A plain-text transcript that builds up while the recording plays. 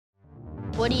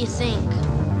What do you think?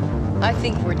 I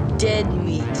think we're dead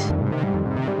meat.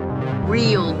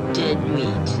 Real dead meat.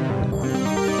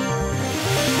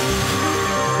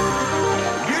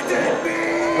 You dead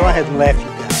meat! Go ahead and laugh, you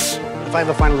guys. If I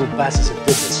ever find a little bastards that did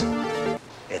this,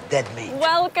 they're dead meat.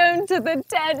 Welcome to the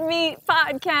Dead Meat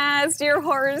Podcast, your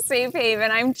horror safe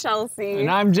haven. I'm Chelsea. And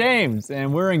I'm James,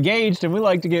 and we're engaged, and we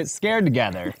like to get scared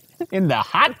together in the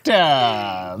hot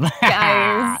tub.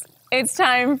 Guys, it's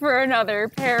time for another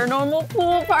paranormal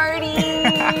pool party,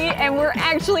 and we're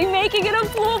actually making it a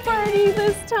pool party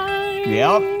this time.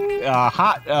 Yep,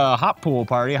 hot pool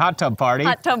party, hot tub party.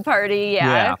 Hot tub party,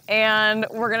 yeah. And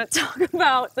we're gonna talk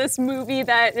about this movie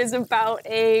that is about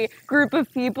a group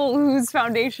of people whose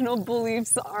foundational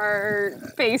beliefs are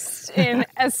based in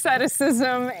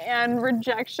asceticism and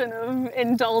rejection of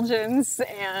indulgence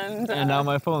and... And now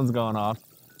my phone's going off.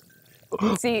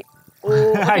 See...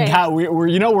 Ooh, okay.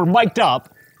 We're mic'd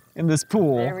up in this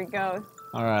pool. There we go.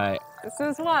 All right. This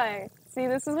is why. See,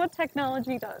 this is what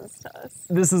technology does to us.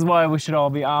 This is why we should all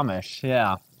be Amish,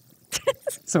 yeah.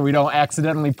 So we don't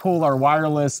accidentally pull our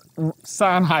wireless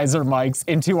Sennheiser mics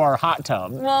into our hot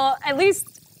tub. Well, at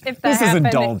least if that This happened,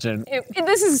 is indulgent.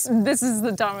 This is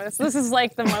the dumbest. This is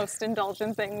like the most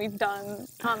indulgent thing we've done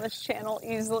on this channel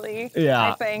easily.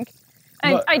 Yeah. I think.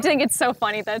 I think it's so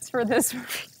funny that's for this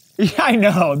movie. Yeah, I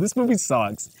know. This movie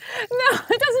sucks. No,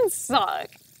 it doesn't suck.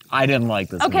 I didn't like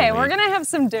this movie. Okay, we're gonna have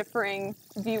some differing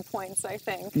viewpoints, I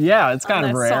think. Yeah, it's kind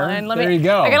of rare. There you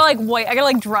go. I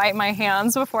gotta dry my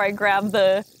hands before I grab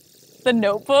the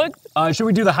notebook. Should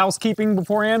we do the housekeeping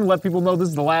beforehand? Let people know this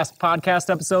is the last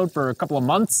podcast episode for a couple of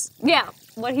months? Yeah,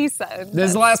 what he said. This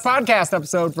is the last podcast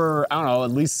episode for, I don't know,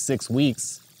 at least 6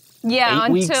 weeks. Yeah,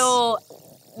 8 weeks. until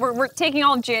we're taking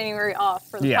all January off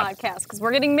for the podcast because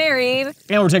we're getting married.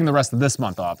 And we're taking the rest of this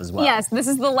month off as well. Yes, this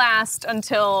is the last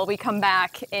until we come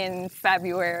back in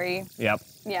February. Yep.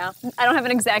 Yeah, I don't have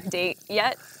an exact date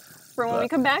yet for when we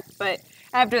come back, but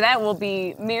after that we'll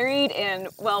be married and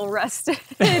well rested.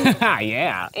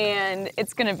 Yeah. And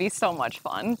it's gonna be so much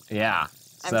fun. Yeah.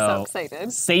 I'm so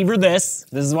excited. Savor this.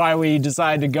 This is why we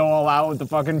decided to go all out with the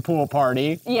fucking pool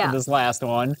party for this last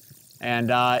one. And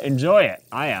enjoy it.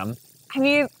 I am. I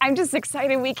mean, I'm just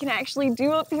excited we can actually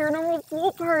do a paranormal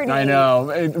pool party. I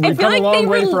know. We've come a long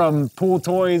way from pool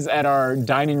toys at our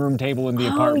dining room table in the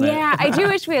apartment. Oh, yeah. I do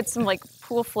wish we had some,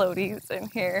 pool floaties in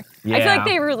here. Yeah. I feel like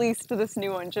they released this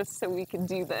new one just so we could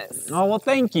do this. Oh, well,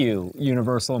 thank you,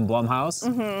 Universal and Blumhouse.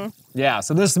 Mm-hmm. Yeah,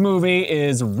 so this movie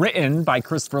is written by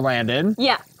Christopher Landon.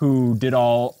 Yeah. Who did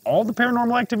all the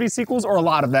Paranormal Activity sequels, or a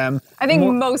lot of them. I think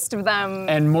most of them.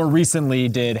 And more recently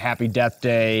did Happy Death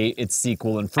Day, its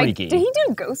sequel, and Freaky. Did he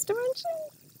do Ghost Dimension?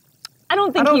 I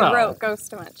don't think he wrote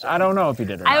Ghost Dimension. I don't know if he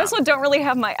did or not. I also don't really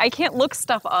have I can't look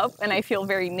stuff up, and I feel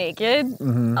very naked.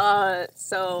 Mm-hmm.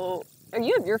 So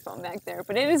you have your phone back there,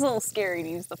 but it is a little scary to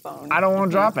use the phone. I don't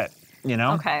want to drop it, you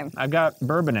know? Okay. I've got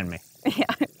bourbon in me.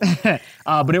 Yeah.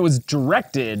 But it was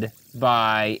directed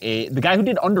by the guy who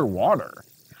did Underwater.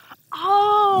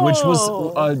 Oh. Which was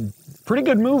a pretty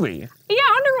good movie. Yeah,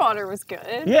 Underwater was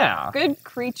good. Yeah. Good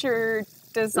creature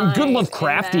design. Good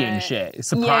Lovecraftian shit.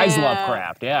 Surprise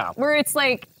Lovecraft, yeah. Where it's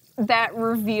like that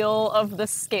reveal of the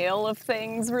scale of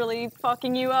things really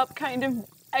fucking you up, kind of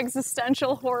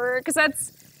existential horror. Because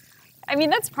that's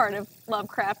part of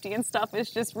Lovecraftian stuff, is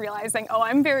just realizing, oh,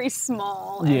 I'm very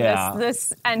small, and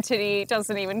this entity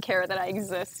doesn't even care that I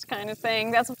exist, kind of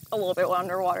thing. That's a little bit what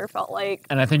Underwater felt like.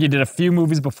 And I think he did a few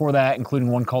movies before that, including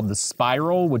one called The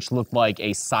Spiral, which looked like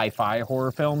a sci-fi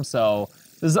horror film. So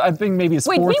this is, I think, maybe his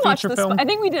fourth feature film. I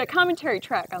think we did a commentary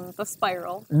track on The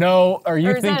Spiral. No, are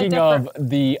you thinking of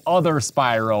the other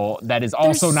Spiral that is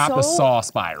also not the Saw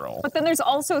Spiral? But then there's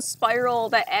also Spiral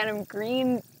that Adam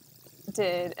Green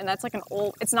did, and that's like an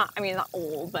old, not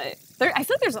old, but I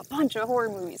feel like there's a bunch of horror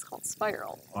movies called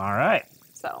Spiral. All right.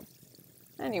 So,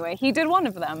 anyway, he did one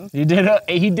of them. He did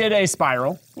a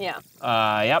Spiral. Yeah.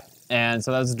 Yep. And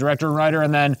so that was the director and writer,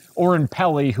 and then Oren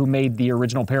Peli, who made the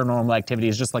original Paranormal Activity,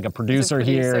 is just like a producer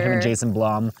here, him and Jason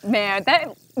Blum. Man,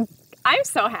 I'm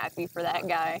so happy for that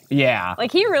guy. Yeah.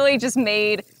 Like, he really just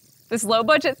made this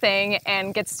low-budget thing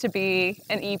and gets to be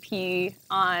an EP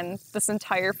on this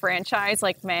entire franchise.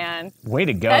 Like, man. Way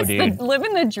to go, dude.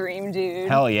 Living the dream, dude.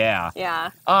 Hell yeah.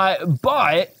 Yeah.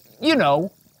 But,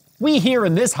 we here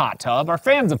in this hot tub are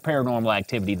fans of Paranormal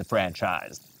Activity, the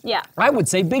franchise. Yeah. I would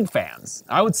say big fans.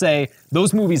 I would say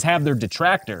those movies have their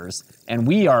detractors, and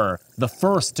we are the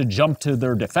first to jump to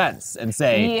their defense and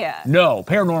say, no,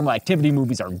 Paranormal Activity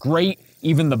movies are great.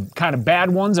 Even the kind of bad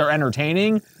ones are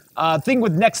entertaining. Thing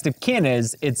with Next of Kin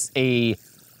is it's a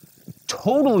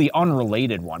totally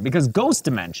unrelated one, because Ghost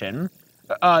Dimension,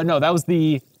 no, that was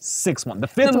the sixth one. The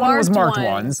fifth one was marked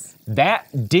ones.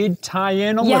 That did tie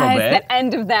in a little bit. The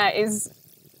end of that is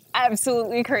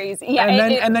absolutely crazy. Yeah,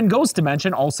 and then Ghost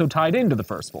Dimension also tied into the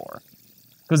first four.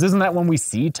 Because isn't that when we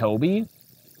see Toby?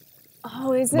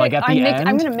 Oh, is it? Like at the end?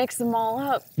 I'm going to mix them all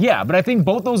up. Yeah, but I think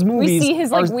both those movies we see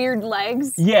his like weird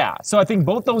legs. Yeah, so I think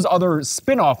both those other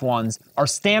spin-off ones are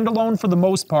standalone for the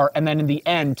most part, and then in the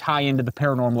end tie into the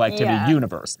Paranormal Activity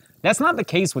universe. That's not the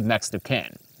case with Next of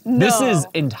Kin. No. This is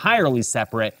entirely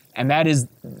separate, and that is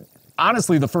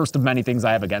honestly the first of many things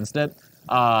I have against it.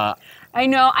 I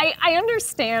know. I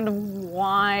understand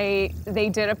why they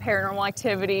did a Paranormal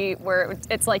Activity where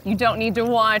it's like you don't need to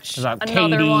watch another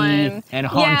Katie one. And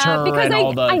Hunter because and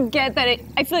all the... I get that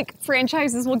I feel like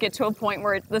franchises will get to a point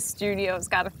where the studio's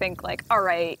got to think like, all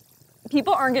right,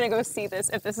 people aren't going to go see this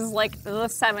if this is like the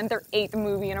 7th or 8th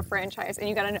movie in a franchise, and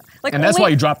you got to know. Like, and that's why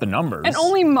you drop the numbers. And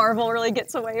only Marvel really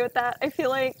gets away with that, I feel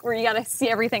like, where you got to see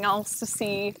everything else to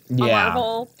see a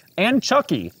Marvel. And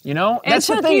Chucky, you know? And that's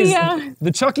Chucky, the thing is,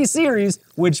 the Chucky series,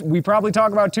 which we probably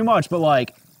talk about too much, but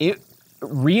like, it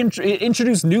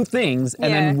introduced new things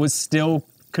and then was still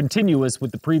continuous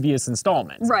with the previous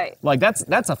installments. Right. Like,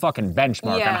 that's a fucking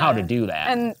benchmark on how to do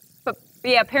that. But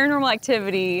Paranormal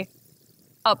Activity,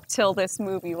 up till this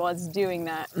movie, was doing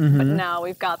that. But now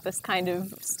we've got this kind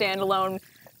of standalone,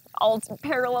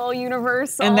 parallel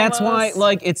universe. And that's why,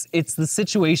 like, it's the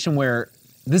situation where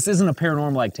this isn't a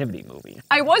Paranormal Activity movie.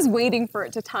 I was waiting for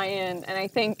it to tie in, and I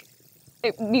think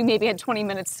we maybe had 20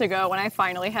 minutes to go when I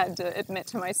finally had to admit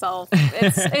to myself,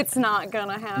 it's not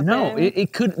gonna happen. No,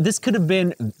 this could have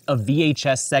been a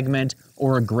VHS segment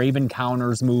or a Grave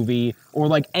Encounters movie or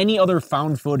like any other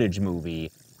found footage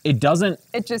movie. It doesn't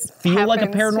just feel like a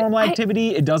Paranormal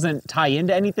Activity. It doesn't tie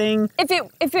into anything.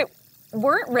 If it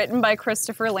weren't written by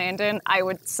Christopher Landon, I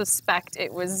would suspect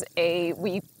it was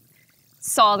we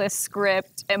saw this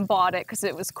script and bought it because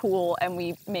it was cool and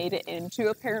we made it into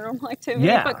a Paranormal Activity.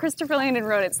 Yeah. But Christopher Landon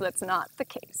wrote it, so that's not the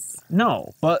case.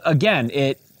 No, but again,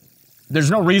 there's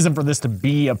no reason for this to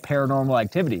be a Paranormal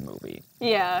Activity movie.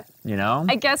 Yeah. You know?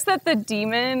 I guess that the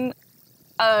demon,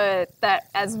 that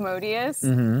Asmodeus,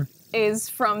 is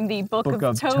from the Book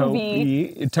of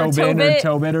Toby. Tobin or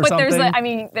Tobit or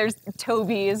something. There's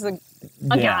Toby is a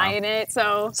guy in it,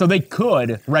 so they could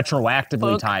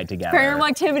retroactively tie it together. Paranormal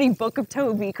Activity, Book of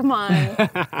Toby. Come on.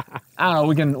 I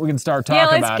don't know. We can start talking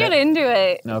about it. Yeah, let's get into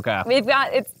it. Okay. We've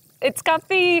got it's got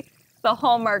the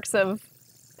hallmarks of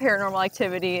Paranormal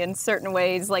Activity in certain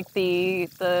ways, like the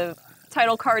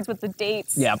title cards with the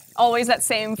dates. Yep. Always that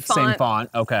same font. Same font.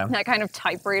 Okay. That kind of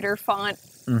typewriter font.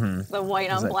 The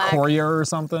white on black. Courier or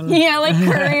something? Yeah, like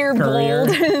Courier bold.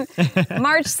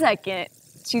 March 2nd,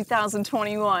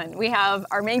 2021. We have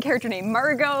our main character named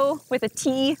Margot with a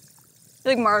T. I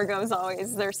feel like Margot's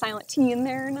always their silent T in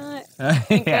there or not. I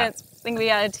think we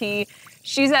got a T.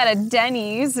 She's at a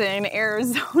Denny's in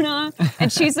Arizona,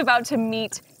 and she's about to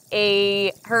meet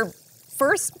her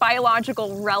first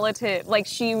biological relative. Like,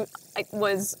 she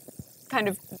was kind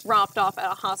of dropped off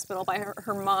at a hospital by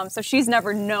her mom, so she's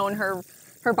never known her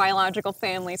biological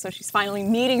family, so she's finally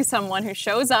meeting someone who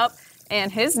shows up,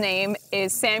 and his name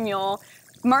is Samuel.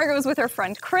 Margot's with her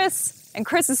friend Chris, and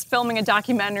Chris is filming a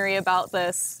documentary about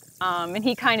this, and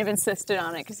he kind of insisted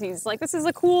on it, because he's like, this is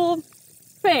a cool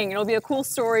thing, it'll be a cool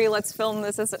story, let's film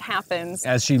this as it happens.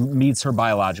 As she meets her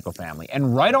biological family.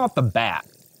 And right off the bat,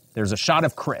 there's a shot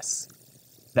of Chris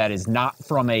that is not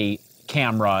from a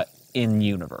camera in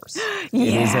universe. Yeah.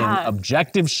 It is an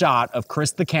objective shot of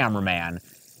Chris the cameraman.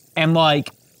 And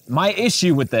like, my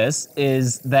issue with this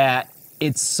is that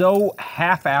it so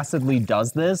half-assedly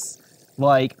does this.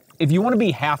 Like, if you want to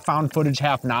be half found footage,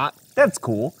 half not, that's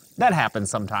cool. That happens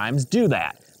sometimes. Do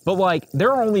that. But like,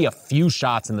 there are only a few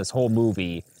shots in this whole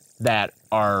movie that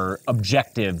are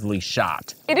objectively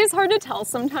shot. It is hard to tell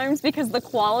sometimes because the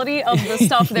quality of the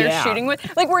stuff they're shooting with,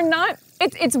 like,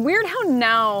 it's weird how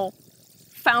now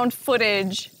found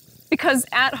footage, because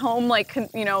at home, like,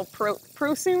 you know,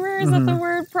 prosumer, is that the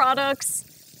word?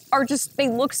 Products are just, they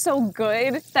look so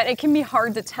good that it can be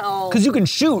hard to tell. Because you can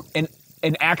shoot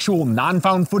an actual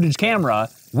non-found footage camera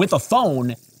with a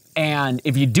phone, and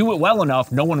if you do it well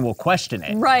enough, no one will question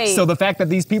it. Right. So the fact that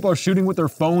these people are shooting with their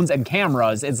phones and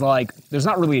cameras, it's like, there's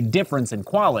not really a difference in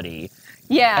quality.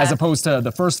 Yeah. As opposed to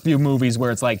the first few movies where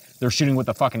it's like, they're shooting with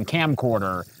a fucking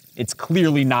camcorder. It's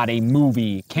clearly not a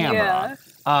movie camera.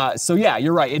 Yeah. So yeah,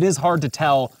 you're right. It is hard to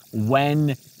tell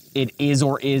when it is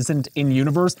or isn't in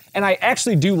universe. And I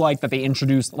actually do like that they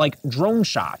introduced like drone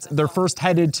shots. They're first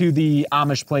headed to the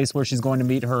Amish place where she's going to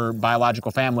meet her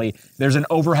biological family. There's an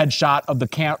overhead shot of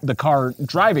the car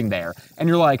driving there. And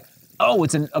you're like, oh,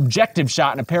 it's an objective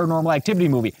shot in a Paranormal Activity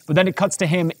movie. But then it cuts to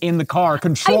him in the car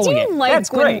controlling it. I do like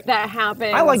That's when great. that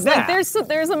happens. I like that. Like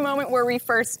there's a moment where we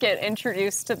first get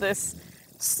introduced to this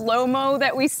slow-mo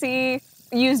that we see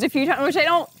used a few times, which I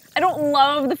don't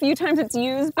love the few times it's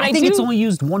used, but I think do, it's only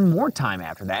used one more time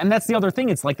after that. And that's the other thing.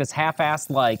 It's like this half-assed,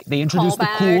 like, they introduced the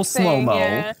cool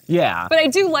slow-mo. Yeah. But I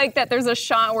do like that there's a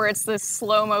shot where it's this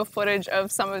slow-mo footage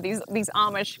of some of these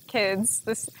Amish kids.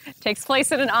 This takes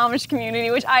place in an Amish community,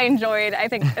 which I enjoyed. I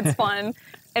think it's fun.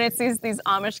 And it's these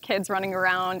Amish kids running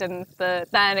around, and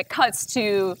then it cuts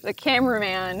to the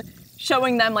cameraman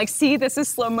showing them, like, see, this is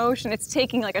slow motion. It's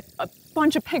taking, like, a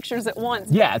bunch of pictures at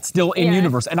once. Yeah, it's still in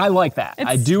universe, and I like that.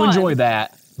 I do enjoy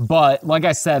that, but like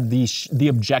I said, the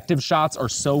objective shots are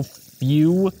so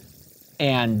few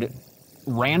and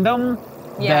random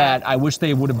that I wish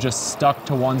they would have just stuck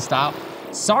to one style.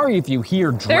 Sorry if you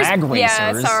hear drag racers.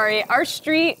 Yeah, sorry. Our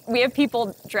street, we have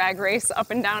people drag race up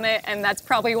and down it, and that's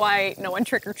probably why no one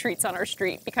trick-or-treats on our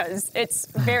street, because it's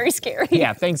very scary.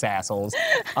 Yeah, thanks, assholes.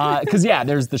 Because, yeah,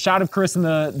 there's the shot of Chris in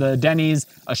the Denny's,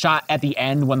 a shot at the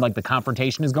end when, like, the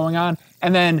confrontation is going on,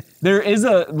 and then there is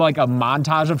a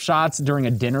montage of shots during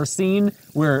a dinner scene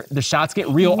where the shots get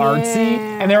real artsy,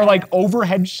 and they're, like,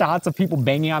 overhead shots of people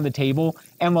banging on the table,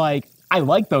 and, like, I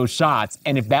like those shots,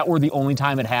 and if that were the only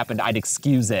time it happened, I'd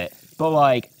excuse it. But,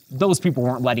 like, those people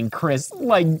weren't letting Chris,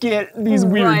 like, get these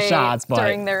weird shots. But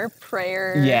during their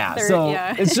prayer.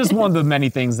 Yeah, it's just one of the many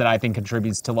things that I think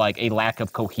contributes to, like, a lack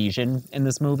of cohesion in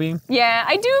this movie. Yeah,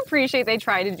 I do appreciate they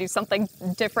try to do something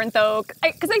different, though,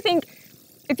 because I think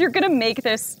if you're going to make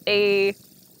this an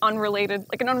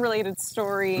unrelated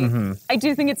story, I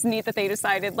do think it's neat that they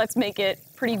decided, let's make it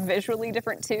pretty visually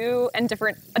different too, and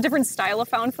a different style of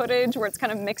found footage where it's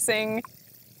kind of mixing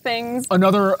things.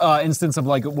 Another instance of,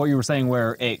 like, what you were saying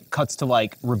where it cuts to,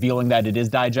 like, revealing that it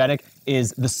is diegetic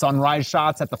is the sunrise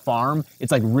shots at the farm.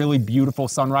 It's, like, really beautiful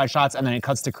sunrise shots, and then it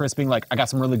cuts to Chris being like, I got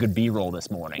some really good B-roll this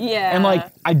morning. Yeah. And, like,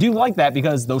 I do like that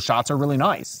because those shots are really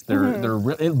nice. It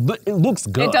looks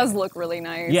good. It does look really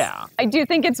nice. Yeah. I do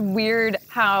think it's weird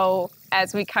how,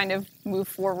 as we kind of move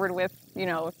forward with, you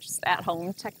know, just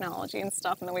at-home technology and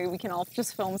stuff, and the way we can all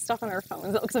just film stuff on our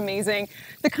phones, it looks amazing.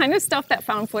 The kind of stuff that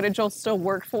found footage will still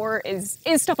work for is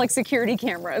stuff like security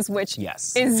cameras, which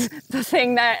is the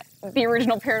thing that the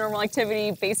original Paranormal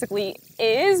Activity basically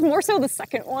is, more so the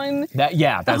second one. That's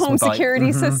the home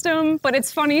security system. But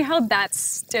it's funny how that's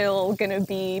still gonna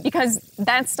be, because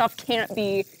that stuff can't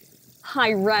be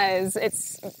high res.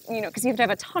 It's, you know, because you have to have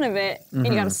a ton of it, and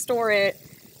you gotta store it.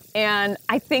 And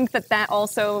I think that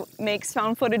also makes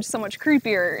found footage so much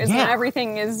creepier, is when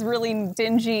everything is really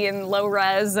dingy and low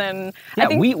res. And yeah, I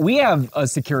think we have a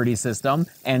security system,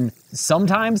 and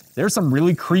sometimes there's some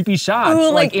really creepy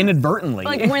shots, like inadvertently.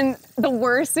 Like when the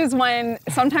worst is when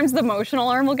sometimes the motion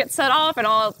alarm will get set off, and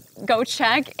I'll go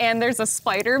check, and there's a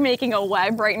spider making a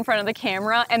web right in front of the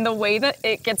camera, and the way that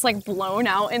it gets, like, blown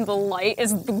out in the light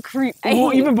is the creep.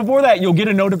 Well, even before that, you'll get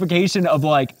a notification of,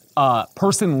 like,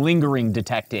 person lingering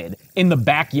detected in the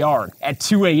backyard at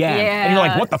 2 a.m. And you're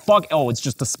like, what the fuck? Oh, it's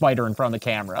just a spider in front of the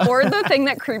camera. Or the thing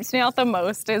that creeps me out the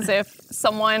most is if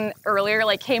someone earlier,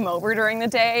 like, came over during the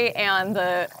day, and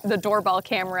the doorbell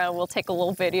camera will take a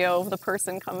little video of the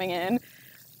person coming in,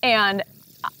 and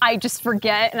I just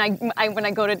forget, and I when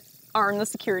I go to arm the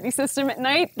security system at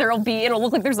night, it'll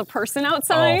look like there's a person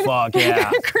outside. Oh, fuck,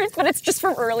 yeah. But it's just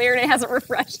from earlier, and it hasn't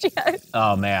refreshed yet.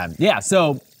 Oh, man. Yeah,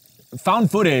 so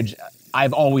found footage,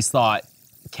 I've always thought,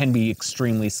 can be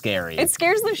extremely scary. It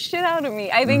scares the shit out of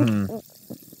me. I think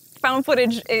found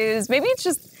footage is, maybe it's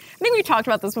just, I think we talked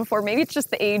about this before, maybe it's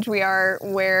just the age we are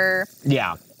where...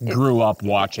 Yeah, grew up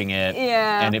watching it.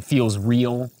 Yeah. And it feels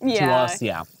real to us.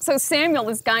 Yeah. So Samuel,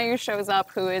 this guy who shows up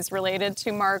who is related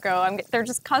to Margot, they're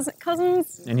just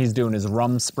cousins. And he's doing his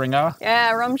Rumspringa.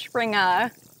 Yeah,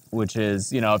 Rumspringa. Which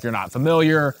is, you know, if you're not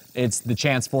familiar, it's the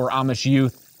chance for Amish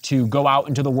youth to go out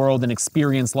into the world and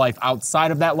experience life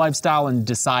outside of that lifestyle and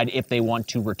decide if they want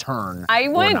to return I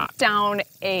or went not. down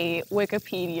a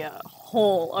Wikipedia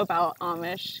hole about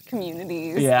Amish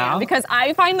communities. Yeah? Because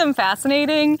I find them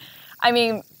fascinating. I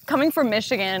mean, coming from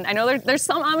Michigan, I know there's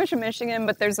some Amish in Michigan,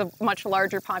 but there's a much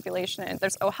larger population.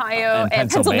 There's Ohio and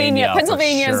Pennsylvania.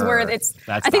 Pennsylvania is where it's.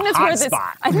 That's I think the that's hot where this.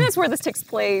 spot. I think that's where this takes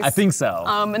place. I think so.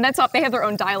 And that's they have their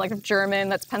own dialect of German.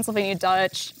 That's Pennsylvania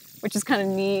Dutch, which is kind of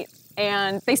neat.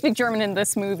 And they speak German in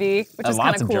this movie, which is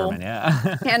kind of cool. Lots of German,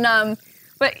 yeah. And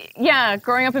but yeah,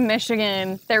 growing up in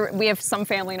Michigan, we have some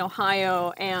family in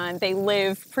Ohio, and they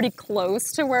live pretty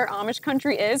close to where Amish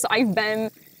country is. I've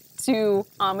been to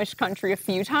Amish country a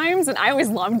few times, and I always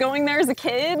loved going there as a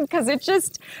kid because it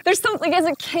just, there's something, as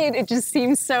a kid, it just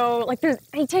seems so, like,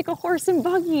 they take a horse and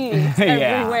buggy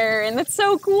everywhere, and that's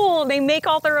so cool. They make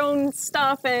all their own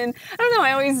stuff, and I don't know,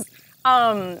 I always,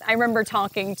 I remember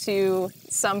talking to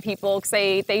some people, because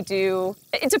they do,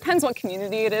 it depends what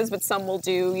community it is, but some will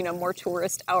do, you know, more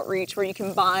tourist outreach where you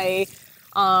can buy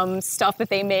stuff that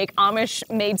they make. Amish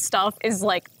made stuff is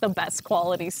like the best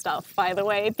quality stuff, by the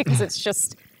way, because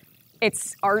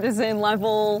it's artisan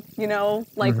level, you know,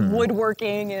 like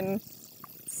woodworking and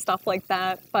stuff like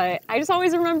that. But I just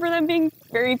always remember them being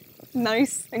very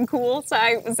nice and cool. So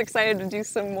I was excited to do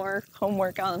some more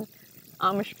homework on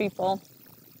Amish people.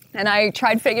 And I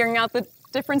tried figuring out the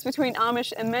difference between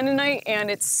Amish and Mennonite,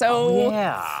 and it's so... Oh,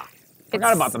 yeah.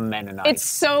 Forgot about the Mennonite. It's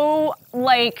so,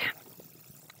 like,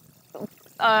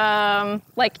 I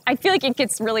feel like it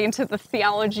gets really into the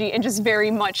theology and just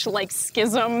very much like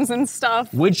schisms and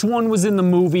stuff. Which one was in the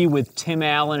movie with Tim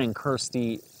Allen and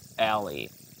Kirstie Alley?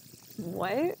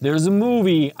 What? There's a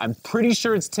movie, I'm pretty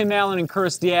sure it's Tim Allen and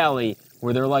Kirstie Alley,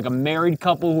 where they're like a married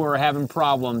couple who are having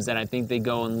problems, and I think they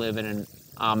go and live in an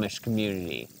Amish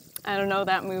community. I don't know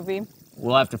that movie.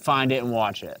 We'll have to find it and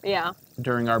watch it. Yeah.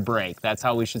 During our break. That's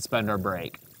how we should spend our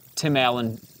break. Tim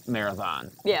Allen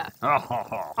marathon. Yeah.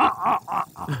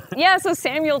 Yeah, so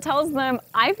Samuel tells them,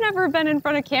 I've never been in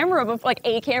front of camera before, like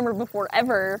a camera before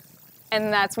ever.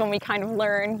 And that's when we kind of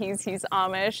learn he's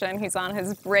Amish and he's on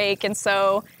his break. And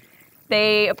so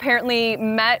they apparently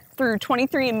met through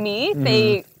 23andMe.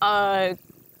 They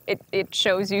it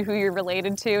shows you who you're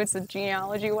related to. It's a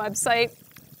genealogy website.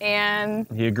 And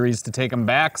he agrees to take him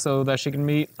back so that she can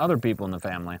meet other people in the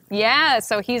family. Yeah,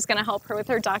 so he's going to help her with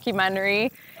her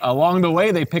documentary. Along the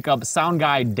way, they pick up sound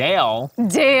guy Dale.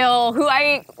 Dale, who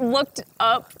I looked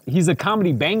up. He's a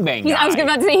Comedy Bang Bang guy. I was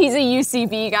about to say he's a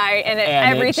UCB guy, and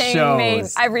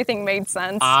everything made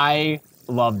sense. I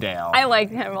love Dale. I like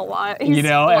him a lot. He's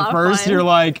at first you're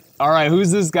like, all right,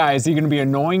 who's this guy? Is he going to be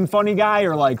annoying funny guy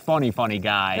or like funny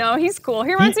guy? No, he's cool.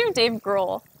 He reminds me of Dave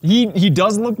Grohl. He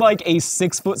does look like a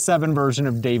 6'7" version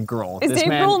of Dave Grohl. Is Dave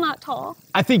Grohl not tall?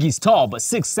 I think he's tall, but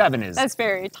 6'7" is... That's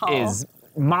very tall. ...is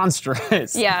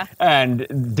monstrous. Yeah.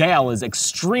 And Dale is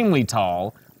extremely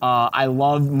tall. I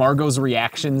love Margot's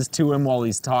reactions to him while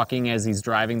he's talking as he's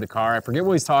driving the car. I forget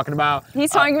what he's talking about. He's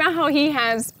talking about how he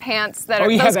has pants that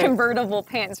are those convertible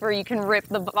pants where you can rip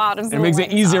the bottoms. It makes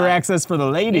it easier access for the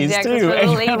ladies too.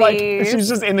 Like, she's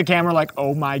just in the camera like,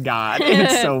 oh my God,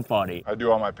 it's so funny. I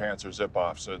do all my pants are zip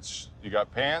off, so you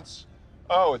got pants.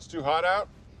 Oh, it's too hot out.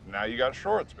 Now you got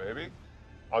shorts, baby.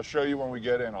 I'll show you when we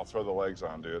get in. I'll throw the legs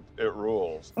on, dude. It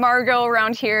rules. Margot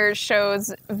around here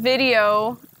shows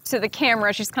video to the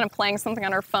camera. She's kind of playing something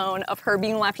on her phone of her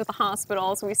being left at the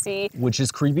hospital. So we see... Which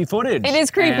is creepy footage. It is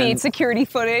creepy. It's security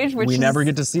footage, which we never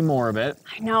get to see more of it.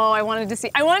 I know. I wanted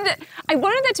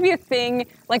that to be a thing,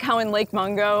 like how in Lake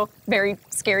Mungo, very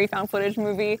scary found footage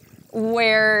movie,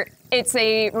 where it's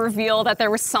a reveal that there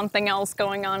was something else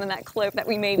going on in that clip that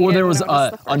we maybe or there didn't was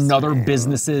notice another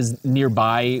businesses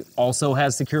nearby also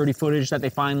has security footage that they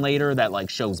find later that like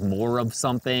shows more of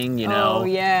something, you know. Oh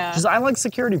yeah. Just I like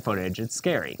security footage. It's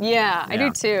scary. Yeah, I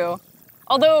do too.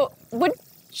 Although would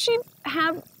she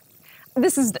have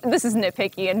this is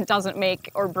nitpicky and doesn't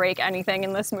make or break anything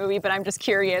in this movie, but I'm just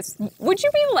curious. Would you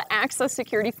be able to access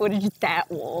security footage that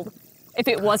old? If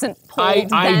it wasn't pulled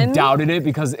then? I doubted it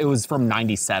because it was from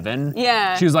 97.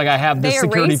 Yeah. She was like, I have the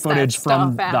security footage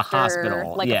from the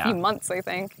hospital. Like a few months, I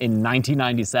think. In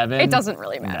 1997? It doesn't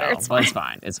really matter. No, it's fine. But it's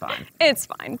fine. It's fine. It's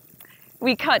fine.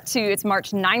 We cut to, it's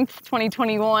March 9th,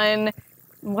 2021.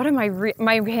 What am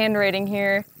my handwriting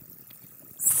here?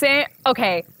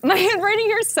 Okay, my handwriting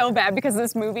here is so bad because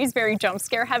this movie is very jump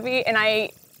scare heavy, and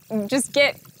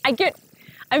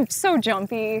I'm so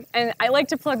jumpy, and I like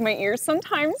to plug my ears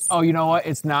sometimes. Oh, you know what?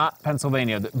 It's not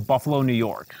Pennsylvania. Buffalo, New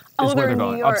York is where they're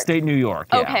going. New York. Upstate New York.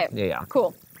 Yeah. Okay. Yeah.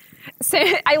 Cool. So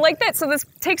I like that. So this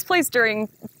takes place during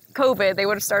COVID. They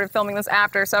would have started filming this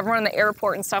after, so everyone in the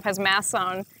airport and stuff has masks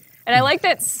on. And I like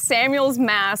that Samuel's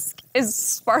mask is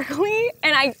sparkly,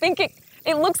 and I think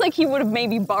it looks like he would have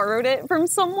maybe borrowed it from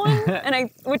someone,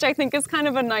 which I think is kind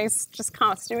of a nice just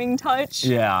costuming touch.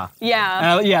 Yeah.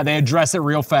 Yeah. Yeah, they address it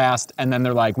real fast, and then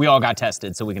they're like, we all got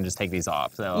tested, so we can just take these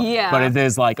off. So, yeah. But it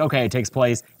is like, okay, it takes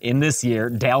place in this year.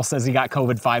 Dale says he got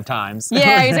COVID 5 times.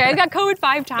 Yeah, he's like, I got COVID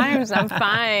 5 times, I'm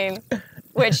fine.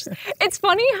 Which, it's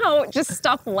funny how just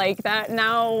stuff like that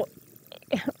now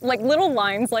like little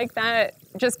lines like that,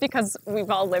 just because we've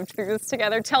all lived through this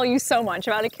together, tell you so much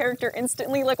about a character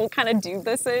instantly, like what kind of dude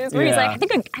this is. Where he's like, I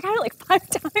think I got it like 5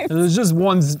 times. There's just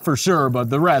ones for sure, but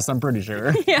the rest I'm pretty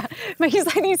sure. Yeah, but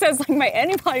he says like my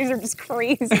antibodies are just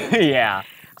crazy. Yeah.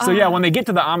 So yeah, when they get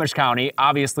to the Amish county,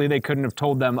 obviously they couldn't have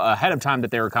told them ahead of time that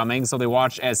they were coming, so they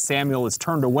watch as Samuel is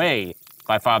turned away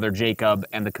by Father Jacob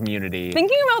and the community.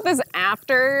 Thinking about this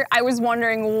after, I was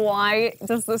wondering, why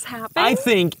does this happen? I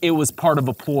think it was part of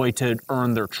a ploy to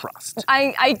earn their trust.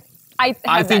 I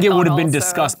think it would have been also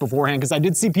discussed beforehand, because I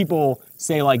did see people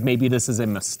say like maybe this is a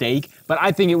mistake, but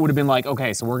I think it would have been like,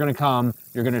 okay, so we're gonna come,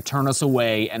 you're gonna turn us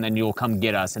away, and then you'll come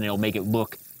get us, and it'll make it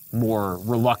look more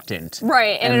reluctant.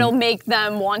 Right, and it'll make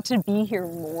them want to be here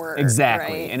more.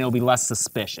 Exactly, right? and it'll be less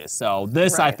suspicious. So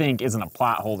this, I Right. think, isn't a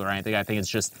plot hole or anything. I think it's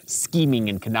just scheming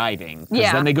and conniving. 'Cause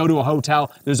Yeah. then they go to a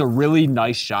hotel. There's a really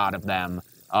nice shot of them,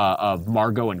 of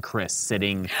Margot and Chris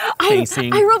sitting,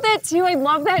 facing. I wrote that too. I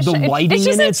love that The shot. lighting It's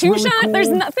just in a it's really two-shot. There's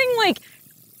cool. nothing like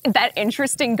that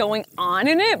interesting going on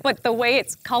in it, but the way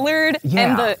it's colored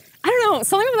Yeah. and I don't know,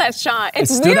 something about that shot.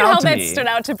 It's stood weird out how to that me. stood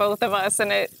out to both of us,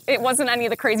 and it wasn't any of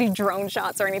the crazy drone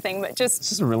shots or anything, but just It's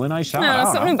just a really nice shot. I don't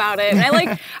know, something about it. And I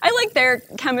like their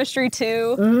chemistry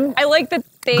too. I like that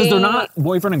they Because they're not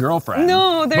boyfriend and girlfriend.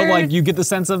 No, But they're- like you get the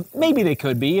sense of maybe they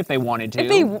could be if they wanted to.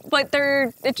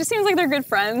 it just seems like they're good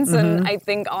friends, Mm-hmm. and I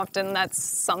think often that's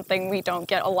something we don't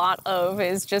get a lot of,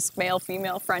 is just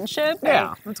male-female friendship.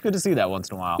 Yeah, it's good to see that once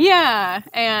in a while. Yeah,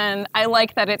 and I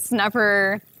like that it's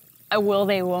never a will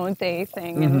they, won't they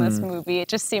thing in this movie. It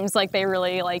just seems like they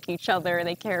really like each other,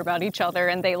 they care about each other,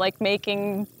 and they like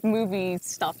making movie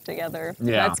stuff together.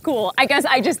 Yeah. That's cool. I guess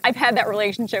I've had that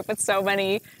relationship with so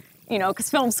many, because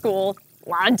film school, a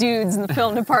lot of dudes in the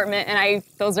film department, and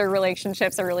those are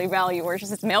relationships I really value, where it's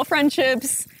just male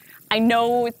friendships. I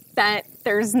know that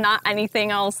there's not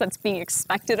anything else that's being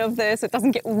expected of this. It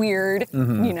doesn't get weird,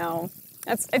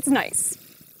 it's nice.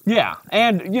 Yeah,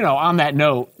 and on that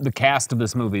note, the cast of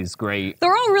this movie is great.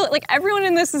 They're all really, everyone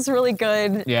in this is really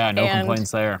good. Yeah, no and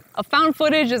complaints there. A found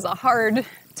footage is a hard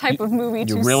type of movie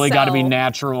to You really got to be sell.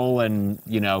 natural and,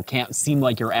 can't seem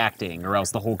like you're acting or else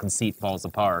the whole conceit falls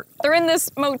apart. They're in this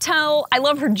motel. I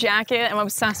love her jacket. I'm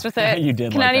obsessed with it. You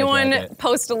did Can like that anyone jacket.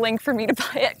 post a link for me to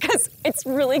buy it? Because it's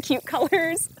really cute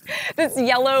colors. This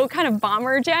yellow kind of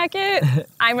bomber jacket.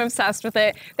 I'm obsessed with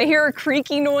it. They hear a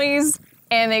creaky noise,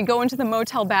 and they go into the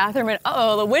motel bathroom, and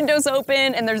the window's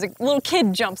open, and there's a little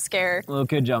kid jump scare. Little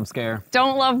kid jump scare.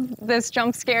 Don't love this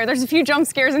jump scare. There's a few jump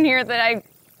scares in here that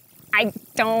I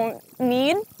don't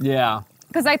need, Yeah.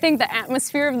 because I think the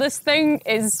atmosphere of this thing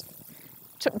is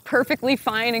perfectly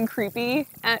fine and creepy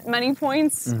at many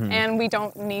points, and we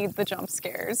don't need the jump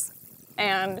scares.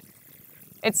 And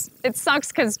it sucks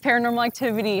because Paranormal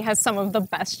Activity has some of the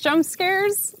best jump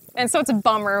scares, and so it's a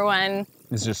bummer when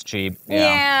It's just cheap.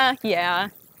 yeah.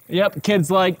 Yep, kid's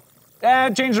like,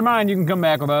 change your mind, you can come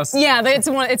back with us. Yeah, it's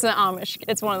an Amish.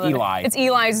 It's one of the Eli. It's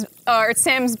Eli's it's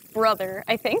Sam's brother,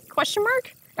 I think? Question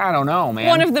mark? I don't know, man.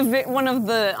 One of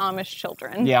the Amish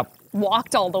children. Yep.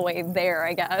 Walked all the way there,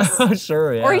 I guess.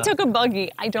 Sure, yeah. Or he took a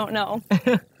buggy. I don't know.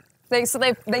 They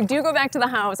do go back to the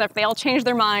house after they all change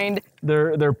their mind.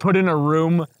 They're put in a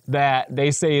room that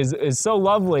they say is so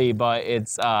lovely, but it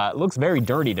looks very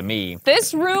dirty to me.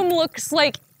 This room looks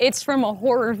like it's from a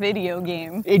horror video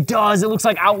game. It does. It looks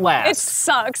like Outlast. It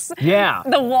sucks. Yeah.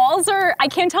 The walls are, I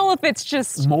can't tell if it's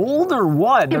just Mold or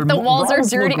what? if the walls are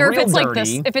dirty, look or if real it's like dirty.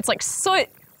 this, if it's like soot,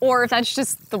 or if that's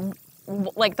just the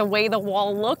way the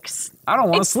wall looks. I don't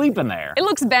want to it's- sleep in there. It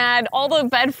looks bad. All the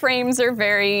bed frames are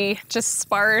very just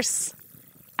sparse.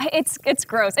 It's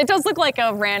gross. It does look like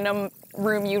a random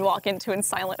room you'd walk into in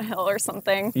Silent Hill or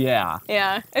something. Yeah.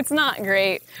 Yeah, it's not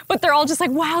great. But they're all just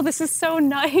like, wow, this is so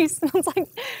nice. And it's like,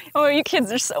 oh, you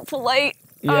kids are so polite.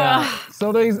 Yeah.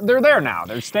 So they're there now.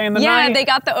 They're staying the night. Yeah, they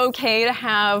got the okay to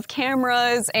have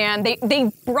cameras, and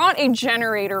they brought a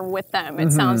generator with them.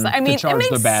 It sounds like. I mean, charge it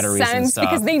the makes batteries and sense stuff.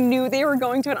 because they knew they were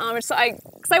going to an Amish. So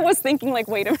I was thinking like,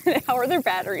 wait a minute, how are their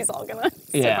batteries all gonna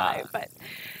survive? But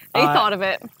they thought of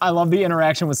it. I love the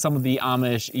interaction with some of the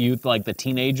Amish youth, like the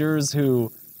teenagers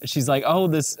who. She's like,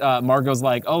 Margot's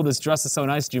like, oh, this dress is so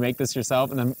nice. Did you make this yourself?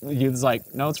 And then the youth's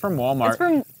like, no, it's from Walmart. It's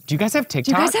from. Do you guys have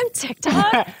TikTok? Do you guys have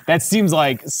TikTok? That seems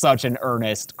like such an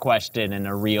earnest question and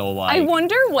a real like. I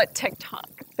wonder what TikTok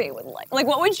they would like. Like,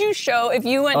 what would you show if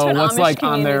you went to an what's Amish like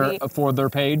community? for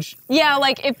their page? Yeah,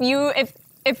 like if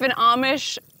an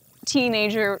Amish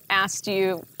teenager asked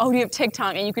you, oh, do you have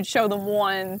TikTok? And you could show them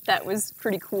one that was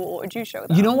pretty cool. Would you show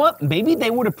them? You know what? Maybe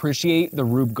they would appreciate the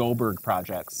Rube Goldberg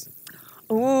projects.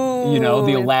 Ooh. You know,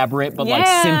 the elaborate but like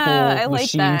simple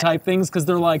machine type things, because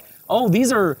they're like, oh,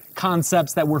 these are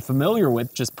concepts that we're familiar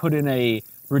with, just put in a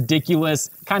ridiculous,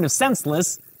 kind of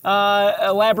senseless,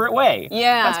 elaborate way.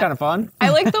 Yeah. That's kind of fun. I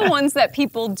like the ones that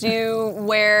people do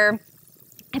where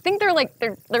I think they're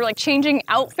like changing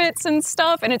outfits and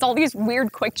stuff, and it's all these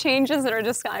weird quick changes that are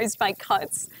disguised by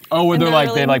cuts. Oh, where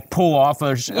they like pull off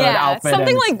an outfit.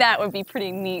 Something like that would be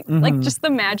pretty neat. Like just the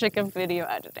magic of video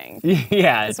editing.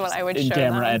 Yeah, is what I would show in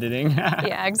camera them. editing.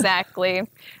 Yeah, exactly.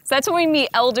 So that's when we meet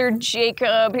Elder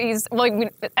Jacob. He's like,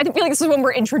 I feel like this is when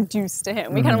we're introduced to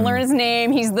him. We kind of learn his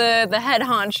name. He's the head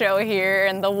honcho here,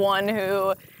 and the one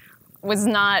who was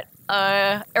not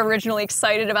originally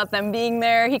excited about them being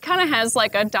there. He kind of has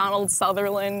like a Donald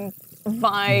Sutherland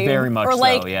vibe. Very much or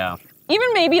like, so, yeah.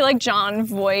 Even maybe like John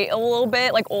Voight a little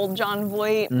bit, like old John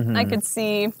Voight. I could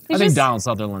see. I think Donald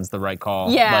Sutherland's the right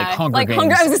call. Yeah, like Hunger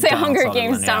Games. I was gonna say Donald Hunger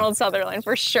Sutherland, Games, yeah. Donald Sutherland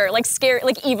for sure. Like scary,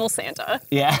 like evil Santa.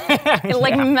 Yeah.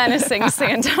 Like menacing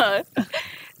Santa.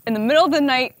 In the middle of the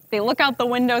night, they look out the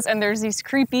windows and there's these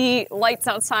creepy lights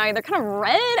outside. They're kind of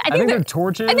red. I think they're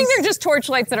torches. I think they're just torch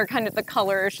lights that are kind of, the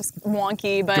color is just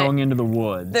wonky, but going into the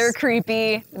woods. They're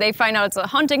creepy. They find out it's a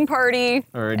hunting party.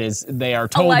 Or they are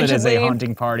told it is a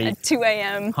hunting party. At 2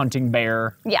 a.m. Hunting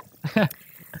bear. Yeah.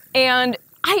 And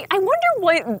I wonder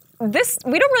what this,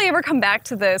 we don't really ever come back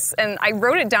to this, and I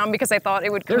wrote it down because I thought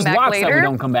it would come back later. There's lots that we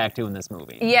don't come back to in this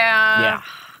movie. Yeah.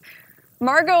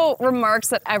 Margot remarks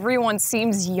that everyone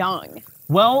seems young.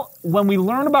 Well, when we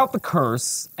learn about the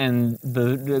curse and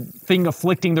the thing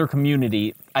afflicting their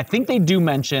community, I think they do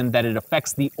mention that it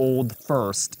affects the old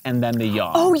first and then the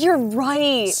young. Oh, you're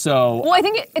right. So, well, I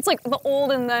think it's like the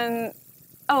old and then.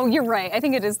 Oh, you're right. I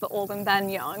think it is the old and then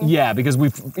young. Yeah, because we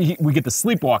get the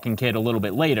sleepwalking kid a little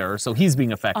bit later, so he's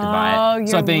being affected by it. Oh, you're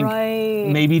so I think right.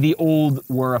 maybe the old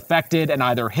were affected and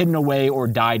either hidden away or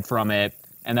died from it,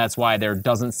 and that's why there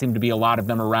doesn't seem to be a lot of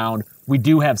them around. We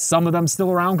do have some of them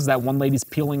still around because that one lady's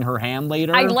peeling her hand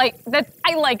later. I like that.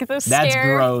 I like the scare. That's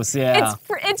gross. Yeah.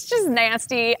 It's just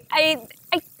nasty. I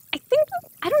think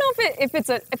I don't know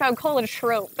if I would call it a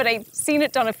trope, but I've seen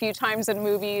it done a few times in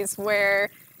movies where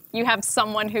you have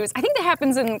someone who's. I think that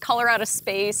happens in Color Out of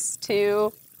Space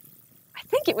too. I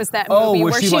think it was that movie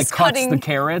where she she's like cutting cuts the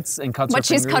carrots and cuts her but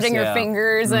she's fingers. cutting her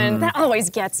fingers, and that always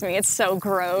gets me. It's so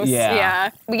gross.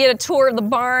 Yeah. We get a tour of the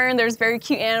barn. There's very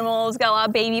cute animals. Got a lot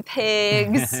of baby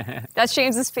pigs. That's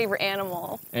James's favorite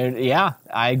animal. Yeah,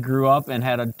 I grew up and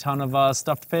had a ton of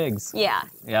stuffed pigs. Yeah.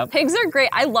 Yep. Pigs are great.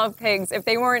 I love pigs. If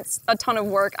they weren't a ton of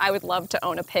work, I would love to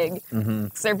own a pig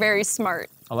because they're very smart.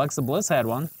 Alexa Bliss had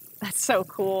one. That's so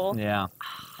cool. Yeah.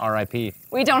 R.I.P.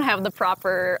 We don't have the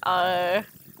proper.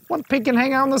 One pig can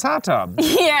hang out in this hot tub.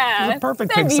 Yeah. It's a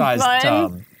perfect pig-sized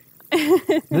tub.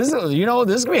 This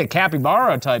could be a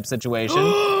capybara type situation.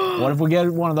 What if we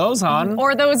get one of those, hon?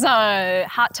 Or those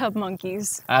hot tub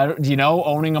monkeys.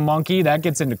 Owning a monkey, that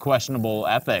gets into questionable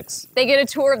ethics. They get a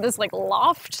tour of this like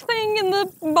loft thing in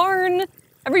the barn.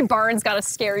 Every barn's got a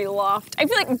scary loft. I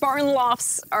feel like barn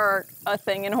lofts are a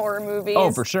thing in horror movies.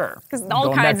 Oh, for sure. Because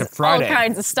all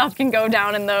kinds of stuff can go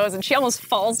down in those, and she almost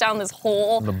falls down this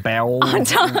hole. The bale. On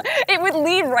top. It would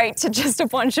lead right to just a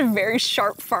bunch of very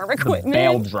sharp farm equipment. The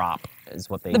bale drop is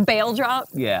what they. The bale drop?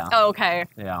 Yeah. Oh, okay.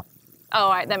 Yeah. Oh, all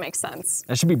right, that makes sense.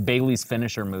 That should be Bailey's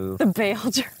finisher move. The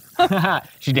bale drop.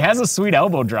 She has a sweet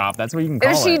elbow drop. That's what you can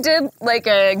call it. She did like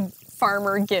a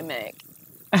farmer gimmick.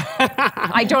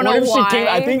 I don't know why.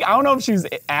 I don't know if she's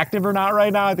active or not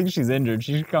right now. I think she's injured.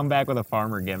 She should come back with a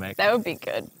farmer gimmick. That would be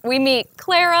good. We meet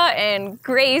Clara and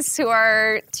Grace, who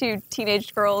are two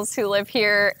teenage girls who live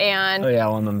here, and... Oh yeah,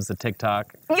 one of them's a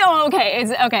TikTok.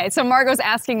 Okay. So Margot's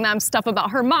asking them stuff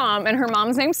about her mom, and her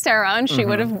mom's name's Sarah, and she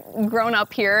would have grown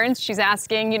up here, and she's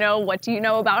asking, what do you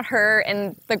know about her?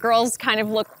 And the girls kind of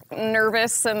look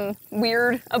nervous and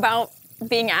weird about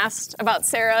being asked about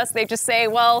Sarah. So they just say,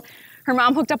 well... Her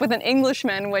mom hooked up with an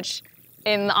Englishman, which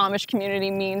in the Amish community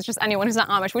means just anyone who's not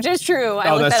Amish, which is true.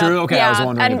 Oh, that's true? Okay, yeah. I was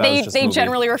wondering if that was just they movie.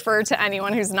 generally refer to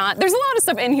anyone who's not. There's a lot of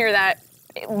stuff in here that,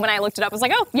 when I looked it up, I was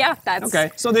like, oh, yeah, that's...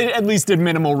 Okay, so they at least did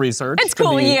minimal research. It's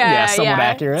cool, yeah. Somewhat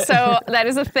accurate. So that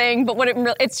is a thing, but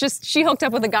it's just, she hooked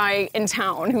up with a guy in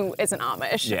town who isn't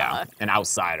Amish. Yeah, an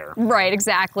outsider. Right,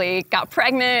 exactly. Got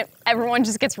pregnant. Everyone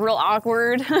just gets real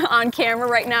awkward on camera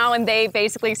right now, and they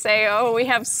basically say, oh, we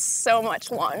have so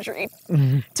much laundry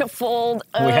to fold.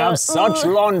 We have such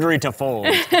laundry to fold.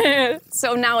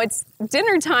 So now it's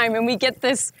dinner time, and we get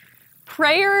this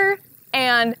prayer,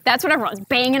 and that's when everyone's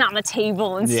banging on the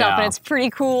table and stuff, and it's pretty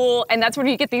cool. And that's when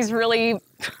you get these really,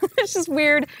 it's just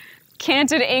weird,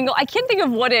 canted angle. I can't think of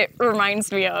what it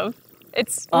reminds me of.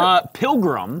 It's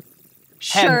Pilgrim.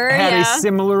 had a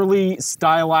similarly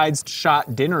stylized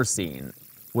shot dinner scene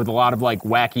with a lot of like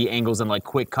wacky angles and like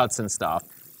quick cuts and stuff.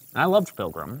 And I loved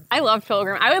Pilgrim. I love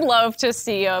Pilgrim. I would love to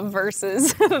see a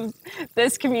versus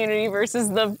this community versus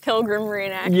the Pilgrim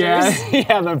reenactors.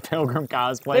 Yeah, the Pilgrim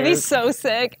cosplayers. That'd be so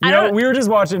sick. You know, we were just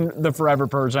watching The Forever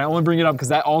Purge, and I only bring it up because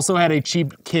that also had a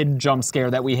cheap kid jump scare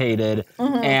that we hated.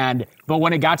 But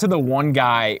when it got to the one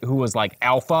guy who was like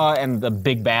alpha and the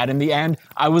big bad in the end,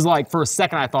 I was like, for a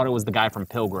second, I thought it was the guy from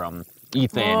Pilgrim.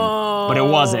 Ethan, but it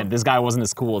wasn't. This guy wasn't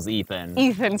as cool as Ethan.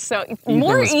 Ethan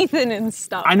in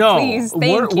stuff. I know. Please,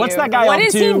 thank you. What's that guy up to? What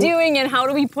is he doing, and how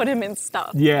do we put him in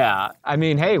stuff? Yeah, I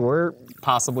mean, hey, we're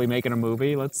possibly making a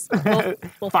movie. Let's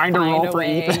we'll find a role for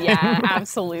Ethan. Yeah,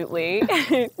 absolutely.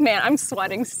 Man, I'm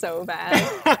sweating so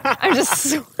bad. I'm just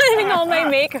sweating all my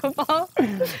makeup off.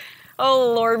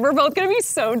 Oh Lord, we're both gonna be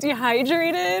so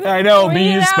dehydrated. I know,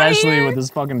 me especially with this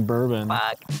fucking bourbon.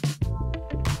 Fuck.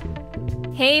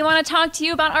 Hey, want to talk to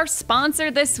you about our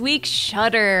sponsor this week,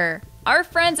 Shudder. Our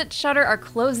friends at Shudder are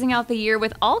closing out the year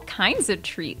with all kinds of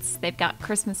treats. They've got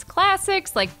Christmas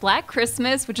classics like Black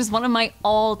Christmas, which is one of my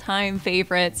all-time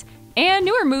favorites, and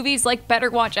newer movies like Better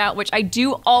Watch Out, which I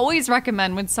do always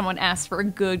recommend when someone asks for a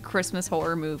good Christmas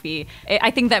horror movie.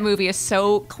 I think that movie is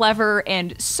so clever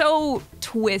and so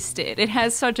twisted. It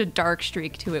has such a dark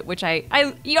streak to it, which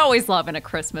you always love in a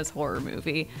Christmas horror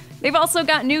movie. They've also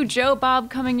got new Joe Bob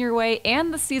coming your way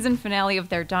and the season finale of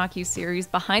their docuseries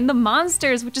Behind the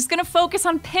Monsters, which is going to focus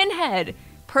on Pinhead.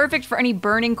 Perfect for any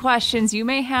burning questions you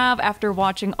may have after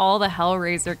watching all the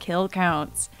Hellraiser kill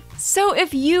counts. So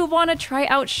if you want to try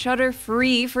out Shudder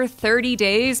free for 30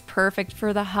 days, perfect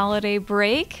for the holiday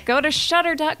break, go to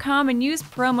Shudder.com and use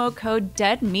promo code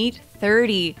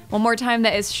DEADMEAT30. One more time,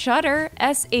 that is Shudder,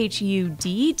 SHUDDER.com.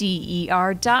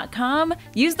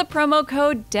 Use the promo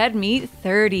code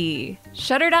DEADMEAT30.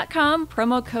 Shudder.com,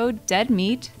 promo code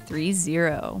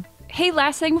DEADMEAT30. Hey,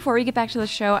 last thing before we get back to the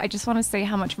show, I just want to say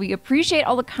how much we appreciate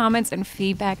all the comments and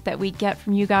feedback that we get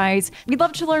from you guys. We'd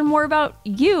love to learn more about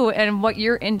you and what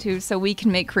you're into so we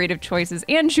can make creative choices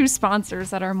and choose sponsors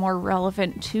that are more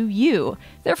relevant to you.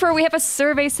 Therefore, we have a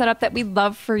survey set up that we'd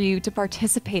love for you to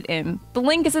participate in. The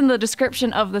link is in the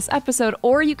description of this episode,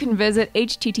 or you can visit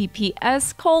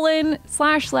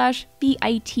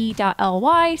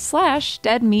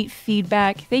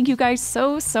https://bit.ly/deadmeatfeedback. Thank you guys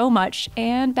so much,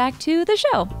 and back to the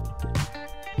show.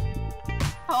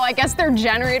 Oh, I guess their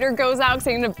generator goes out because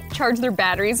they need to charge their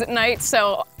batteries at night.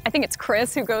 So I think it's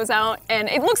Chris who goes out, and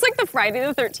it looks like the Friday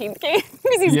the 13th game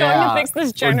because he's going to fix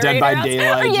this generator. Or Dead by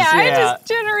Daylight. Just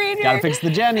generator. Gotta fix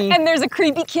the Jenny. And there's a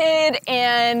creepy kid,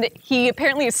 and he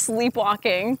apparently is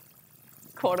sleepwalking,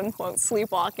 quote unquote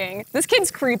sleepwalking. This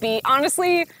kid's creepy.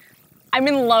 Honestly, I'm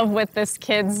in love with this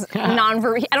kid's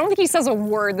non-verbal. I don't think he says a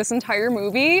word this entire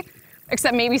movie,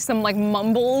 except maybe some like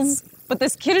mumbles. But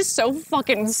this kid is so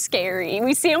fucking scary.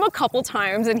 We see him a couple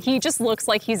times, and he just looks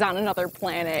like he's on another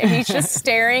planet. He's just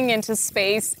staring into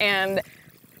space, and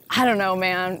I don't know,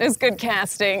 man. It's good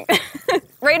casting.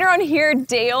 Right around here,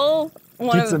 Dale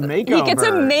gets a makeover. He gets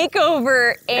a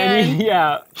makeover, and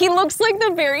he looks like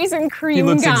the berries and cream he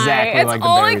looks guy. Exactly it's like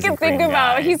all the I berries can and think cream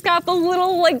about. guy. He's got the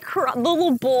little the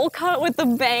little bowl cut with the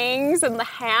bangs and the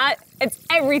hat. It's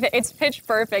everything. It's pitch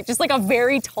perfect. Just like a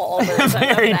very tall version of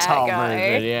that guy.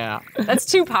 Version, yeah. That's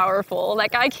too powerful.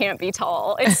 That guy can't be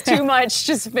tall. It's too much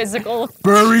just physical.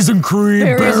 Berries and cream,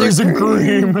 berries and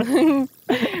cream.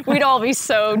 We'd all be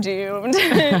so doomed.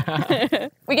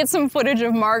 We get some footage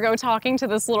of Margot talking to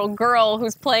this little girl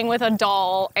who's playing with a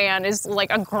doll and is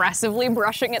like aggressively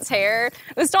brushing its hair.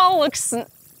 This doll looks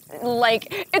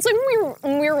like, it's like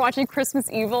when we were watching Christmas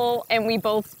Evil, and we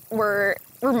both were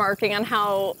remarking on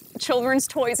how children's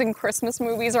toys in Christmas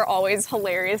movies are always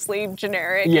hilariously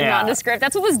generic and nondescript.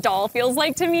 That's what this doll feels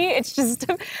like to me. It's just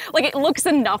like, it looks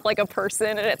enough like a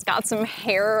person, and it's got some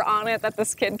hair on it that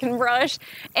this kid can brush.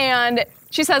 And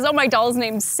she says, oh, my doll's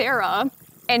name's Sarah.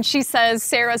 And she says,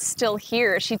 Sarah's still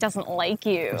here. She doesn't like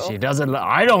you. She doesn't.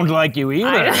 I don't like you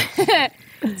either.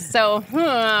 So,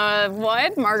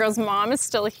 what? Margot's mom is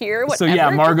still here? So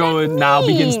yeah, Margot now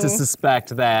begins to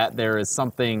suspect that there is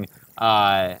something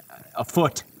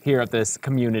afoot here at this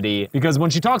community, because when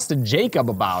she talks to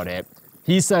Jacob about it,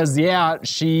 he says, yeah,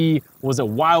 she was a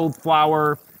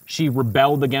wildflower. She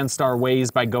rebelled against our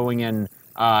ways by going and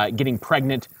getting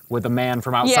pregnant with a man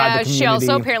from outside the community. She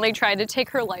also apparently tried to take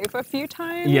her life a few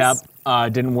times. Yep,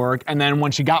 didn't work. And then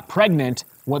when she got pregnant,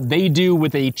 what they do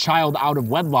with a child out of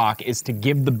wedlock is to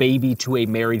give the baby to a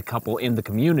married couple in the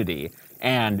community.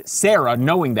 And Sarah,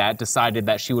 knowing that, decided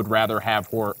that she would rather have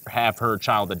her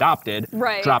child adopted,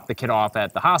 drop the kid off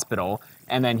at the hospital,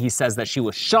 and then he says that she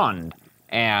was shunned.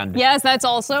 And yes, that's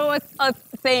also a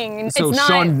thing. so it's not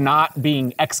shunned not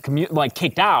being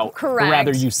kicked out, correct. but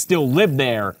rather you still live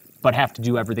there, but have to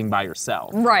do everything by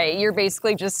yourself. Right, you're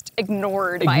basically just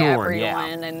ignored by everyone, yeah.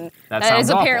 and That that is sounds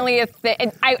awful. apparently a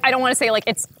thing. I don't want to say like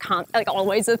it's like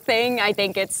always a thing. I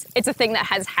think it's a thing that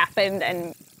has happened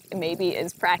and maybe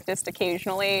is practiced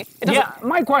occasionally. Yeah,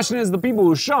 my question is the people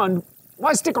who shunned,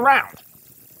 why stick around?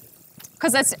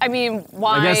 Because that's, I mean,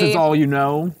 why? I guess it's all you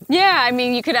know. Yeah, I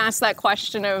mean, you could ask that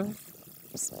question of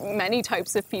many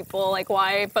types of people, like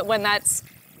why, but when that's,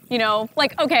 you know,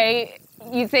 like, okay,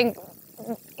 you think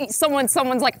someone's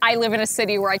like, I live in a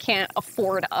city where I can't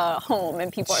afford a home,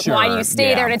 and people are like, why do you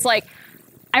stay there? And it's like,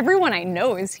 everyone I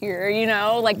know is here, you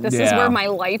know, like this is where my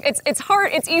life, it's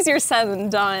hard, it's easier said than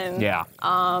done. Yeah.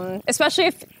 Especially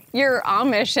if you're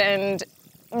Amish and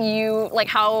you, like,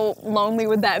 how lonely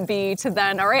would that be to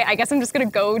then, all right, I guess I'm just gonna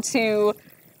go to,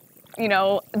 you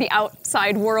know, the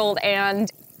outside world and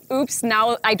oops,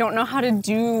 now I don't know how to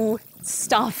do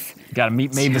stuff. Gotta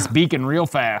meet Mavis Beacon real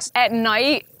fast. At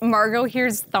night, Margot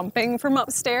hears thumping from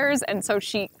upstairs, and so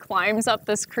she climbs up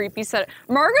this creepy set.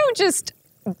 Margot just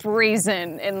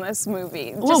brazen in this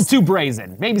movie. A little too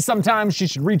brazen. Maybe sometimes she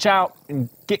should reach out and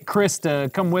get Chris to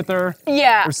come with her.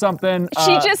 Yeah. Or something.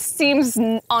 She just seems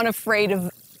unafraid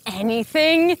of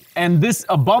anything. And this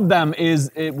above them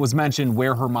it was mentioned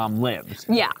where her mom lived.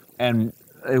 Yeah. And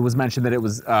it was mentioned that it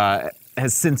was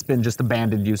has since been just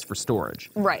abandoned use for storage.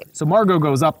 Right. So Margot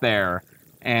goes up there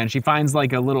and she finds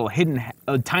like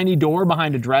a tiny door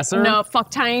behind a dresser. No, fuck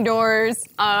tiny doors.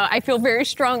 I feel very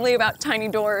strongly about tiny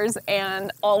doors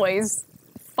and always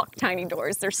fuck tiny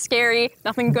doors. They're scary.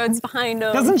 Nothing good's behind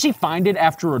them. Doesn't she find it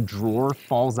after a drawer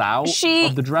falls out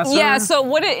of the dresser? Yeah, so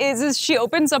what it is she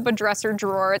opens up a dresser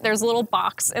drawer. There's a little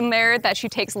box in there that she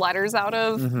takes letters out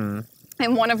of. Mm-hmm.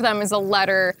 And one of them is a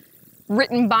letter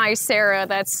written by Sarah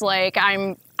that's like,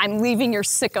 I'm leaving your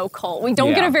sicko cult. We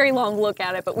don't get a very long look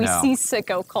at it, but we see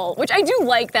sicko cult, which I do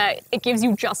like that it gives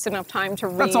you just enough time to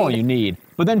read. That's all you need.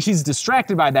 But then she's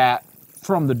distracted by that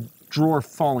from the drawer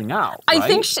falling out, right? I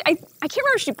think I can't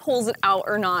remember if she pulls it out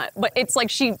or not, but it's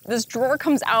like this drawer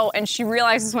comes out and she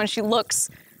realizes when she looks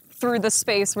through the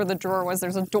space where the drawer was,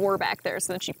 there's a door back there,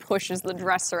 so then she pushes the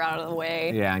dresser out of the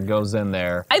way. Yeah, and goes in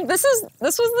there. This was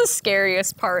the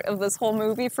scariest part of this whole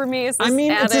movie for me. Is this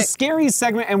it's a scary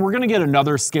segment, and we're gonna get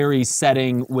another scary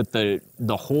setting with the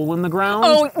hole in the ground.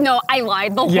 Oh no, I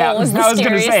lied. The hole is the I was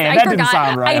scariest. gonna say I that forgot. didn't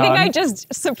sound right. I think I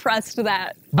just suppressed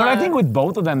that. But I think with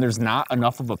both of them, there's not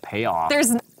enough of a payoff.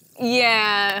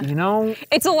 Yeah. You know?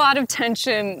 It's a lot of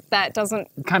tension that doesn't...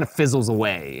 kind of fizzles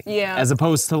away. Yeah. As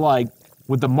opposed to like,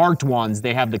 with the marked ones,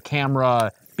 they have the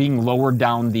camera being lowered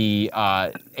down the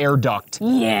air duct to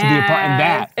the apartment, and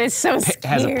that it's so scary.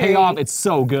 has a payoff. It's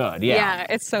so good, Yeah,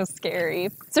 it's so scary.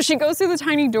 So she goes through the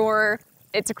tiny door.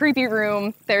 It's a creepy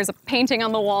room. There's a painting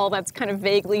on the wall that's kind of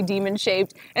vaguely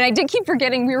demon-shaped. And I did keep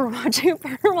forgetting we were watching a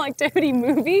Paranormal Activity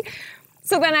movie.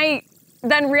 So then I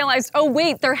realized, oh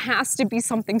wait, there has to be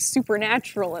something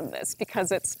supernatural in this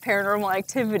because it's Paranormal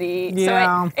Activity.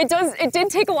 Yeah. So it did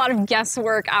take a lot of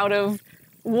guesswork out of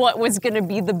what was going to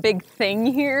be the big thing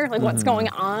here, like what's going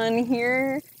on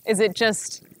here. Is it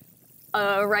just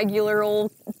a regular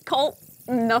old cult?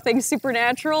 Nothing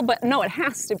supernatural, but no, it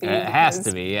has to be. It has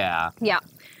to be, yeah. Yeah.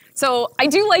 So I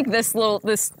do like this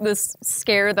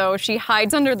scare though. She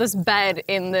hides under this bed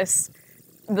in this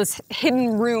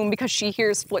hidden room because she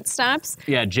hears footsteps.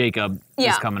 Yeah, Jacob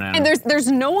is coming in. And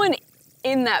there's no one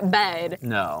in that bed.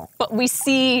 No. But we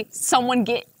see someone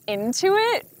get into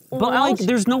it. But like,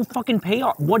 there's no fucking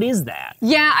payoff. What is that?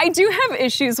 Yeah, I do have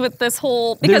issues with this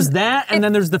whole... There's that, and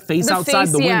then there's the face outside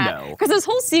the window. Because this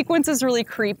whole sequence is really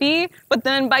creepy, but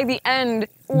then by the end,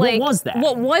 like... What was that?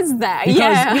 What was that?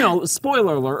 Because, you know,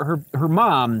 spoiler alert, her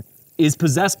mom is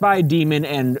possessed by a demon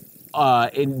and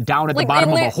down at the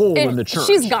bottom of a hole in the church.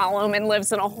 She's Gollum and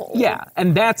lives in a hole. Yeah,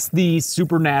 and that's the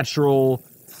supernatural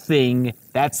thing.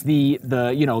 That's the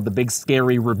big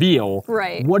scary reveal.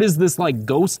 Right. What is this like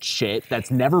ghost shit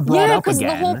that's never brought up again?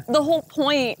 Yeah, because the whole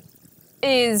point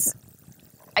is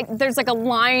there's like a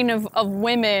line of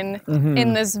women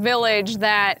in this village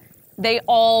that they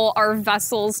all are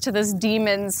vessels to this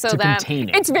demon, so to that contain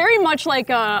it. It's very much like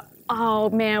oh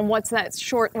man, what's that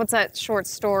short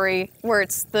story where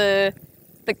it's the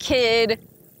kid,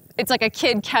 it's like a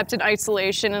kid kept in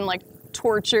isolation and like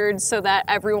tortured so that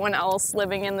everyone else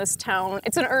living in this town.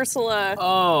 It's an Ursula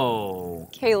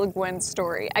K. Le Guin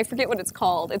story. I forget what it's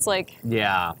called. It's like,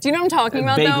 yeah. Do you know what I'm talking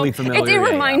about? Vaguely though? familiar.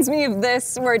 It reminds me of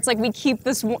this, where it's like we keep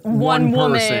this one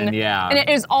woman, person, yeah. and it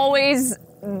is always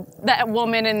that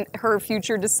woman and her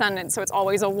future descendants, so it's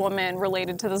always a woman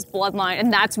related to this bloodline,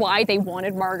 and that's why they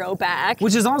wanted Margot back.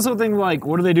 Which is also a thing, like,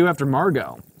 what do they do after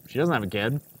Margot? She doesn't have a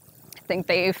kid. I think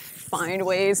they find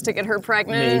ways to get her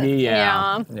pregnant. Maybe,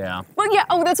 yeah. Well, yeah.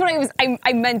 Oh, that's what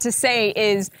I meant to say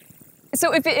is,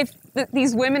 so if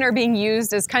these women are being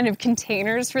used as kind of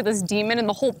containers for this demon, and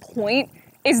the whole point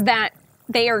is that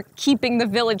they are keeping the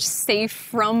village safe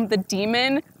from the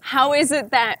demon, how is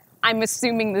it that I'm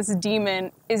assuming this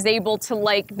demon is able to,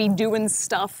 like, be doing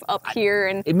stuff up here?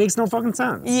 And it makes no fucking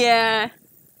sense. Yeah.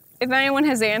 If anyone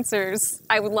has answers,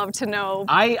 I would love to know.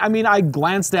 I mean, I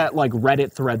glanced at, like,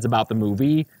 Reddit threads about the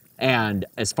movie, and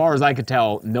as far as I could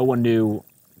tell, no one knew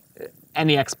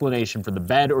any explanation for the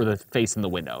bed or the face in the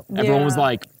window. Everyone was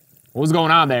like, what was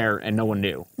going on there? And no one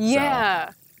knew. Yeah.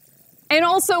 So. And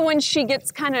also when she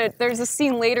gets there's a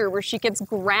scene later where she gets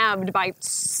grabbed by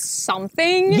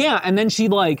something. Yeah, and then she,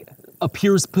 like,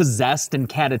 appears possessed and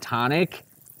catatonic,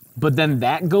 but then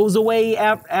that goes away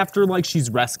after, like, she's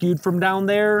rescued from down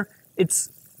there.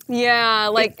 Yeah,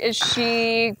 like, is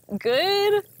she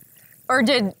good? Or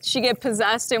did she get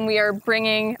possessed and we are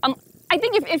bringing... I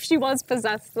think if she was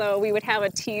possessed, though, we would have a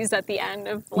tease at the end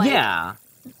of, like... Yeah.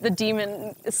 The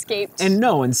demon escaped. And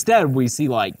no, instead we see,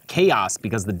 like, chaos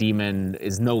because the demon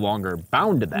is no longer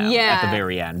bound to them at the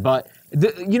very end. But,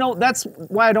 you know, that's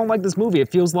why I don't like this movie.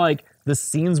 It feels like the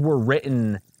scenes were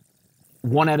written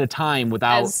one at a time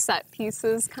without... As set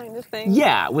pieces kind of thing?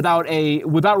 Yeah, without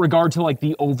regard to, like,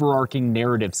 the overarching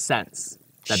narrative sense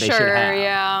that they should have. Sure,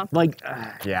 yeah. Like,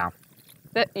 yeah.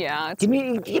 It's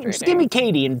Just give me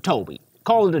Katie and Toby.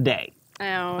 Call it a day.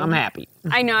 I'm happy.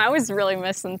 I know, I was really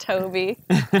missing Toby.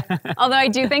 Although I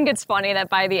do think it's funny that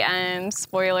by the end,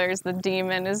 spoilers, the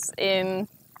demon is in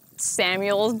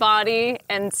Samuel's body,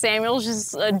 and Samuel's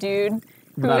just a dude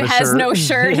who has no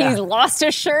shirt. Yeah. He's lost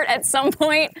his shirt at some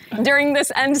point during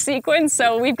this end sequence,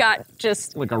 so we've got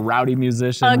just... like a rowdy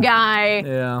musician. A guy.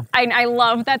 Yeah. I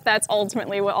love that that's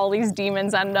ultimately what all these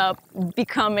demons end up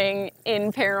becoming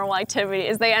in Paranormal Activity,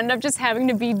 is they end up just having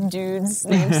to be dudes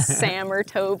named Sam or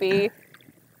Toby.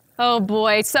 Oh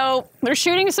boy. So they're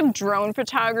shooting some drone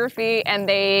photography, and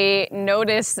they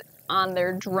notice on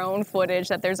their drone footage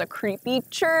that there's a creepy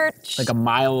church. Like a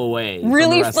mile away.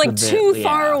 Really, like, too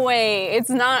far away.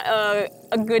 It's not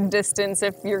a good distance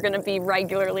if you're going to be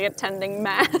regularly attending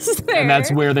mass there. And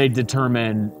that's where they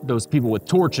determine those people with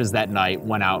torches that night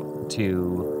went out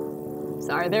to...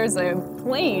 Sorry, there's a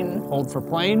plane. Hold for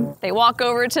plane? They walk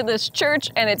over to this church,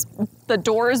 and the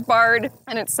door is barred,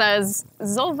 and it says,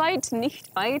 "So weit nicht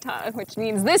weiter," which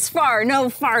means this far, no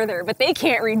farther. But they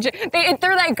can't read. They're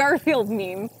that Garfield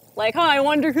meme. Like, oh, I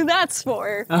wonder who that's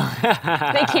for.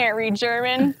 They can't read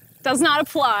German. Does not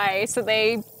apply. So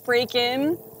they break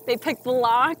in. They pick the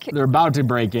lock. They're about to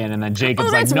break in, and then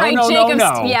Jacob's like, no.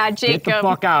 Yeah, Jacob. Get the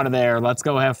fuck out of there. Let's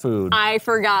go have food. I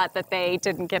forgot that they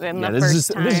didn't get in the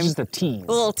first time. This is just a tease.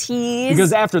 A little tease.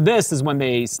 Because after this is when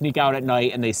they sneak out at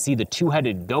night and they see the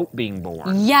two-headed goat being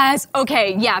born. Yes.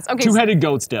 Okay. Yes. Okay. Two-headed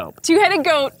goat's dope. Two-headed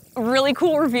goat. Really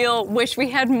cool reveal. Wish we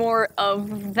had more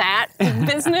of that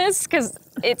business, because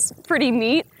it's pretty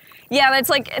neat. Yeah, it's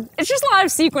like, it's just a lot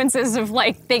of sequences of,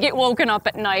 like, they get woken up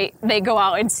at night, they go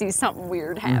out and see something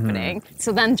weird happening. Mm-hmm.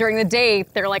 So then during the day,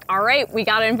 they're like, all right, we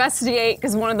gotta investigate,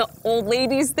 because one of the old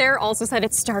ladies there also said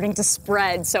it's starting to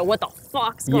spread, so what the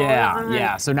fuck's going on?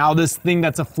 Yeah, so now this thing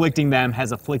that's afflicting them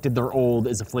has afflicted their old,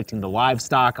 is afflicting the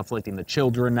livestock, afflicting the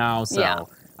children now, so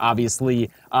obviously,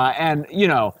 and, you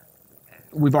know,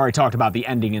 we've already talked about the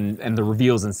ending and the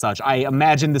reveals and such. I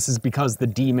imagine this is because the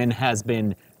demon has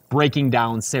been breaking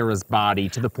down Sarah's body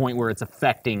to the point where it's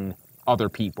affecting other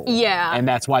people. Yeah. And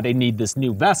that's why they need this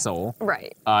new vessel.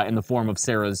 Right. In the form of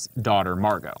Sarah's daughter,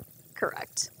 Margot.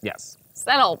 Correct. Yes. So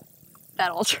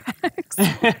that all tracks.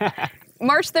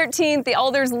 March 13th, the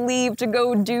elders leave to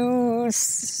go do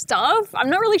stuff. I'm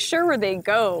not really sure where they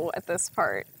go at this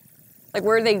part. Like,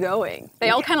 where are they going? They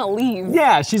all kind of leave.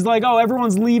 Yeah, she's like, oh,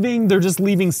 everyone's leaving. They're just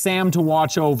leaving Sam to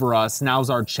watch over us. Now's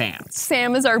our chance.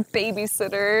 Sam is our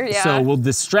babysitter, yeah. So we'll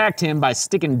distract him by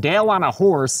sticking Dale on a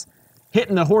horse,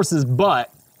 hitting the horse's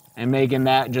butt, and making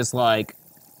that just like,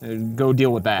 go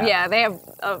deal with that. Yeah, they have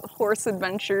horse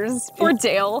adventures for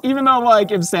Dale. Even though,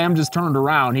 like, if Sam just turned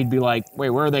around, he'd be like,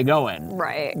 wait, where are they going?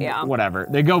 Right, yeah. Whatever.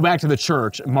 They go back to the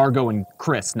church, Margot and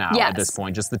Chris now at this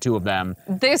point, just the two of them.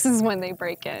 This is when they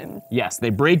break in. Yes,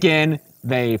 they break in.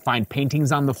 They find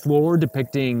paintings on the floor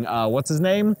depicting, what's his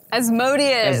name?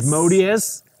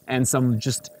 Asmodeus. And some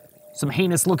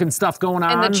heinous looking stuff going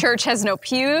on. And the church has no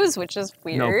pews, which is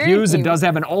weird. No pews. It does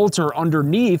have an altar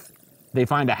underneath they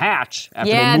find a hatch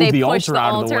after Yeah, they move they the push altar the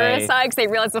out of the altar way. aside because they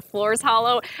realize the floor is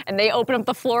hollow, and they open up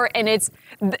the floor, and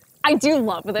I do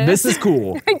love this. This is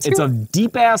cool. I do. It's a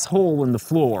deep-ass hole in the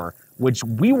floor, which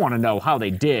we want to know how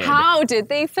they did. How did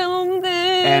they film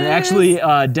this? And actually,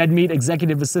 Dead Meat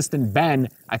executive assistant Ben,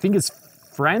 I think is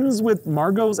friends with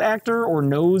Margot's actor or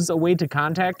knows a way to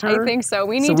contact her. I think so.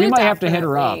 We might have to hit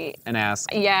her up and ask.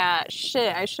 Yeah,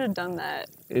 shit, I should have done that.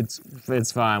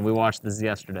 It's fine. We watched this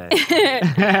yesterday.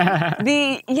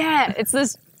 It's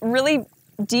this really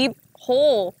deep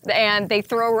hole, and they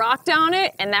throw a rock down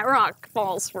it, and that rock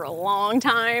falls for a long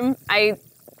time. And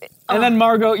then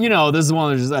Margot, this is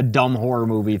one of just a dumb horror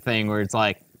movie thing where it's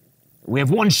like, we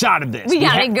have one shot of this. We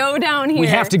gotta go down here. We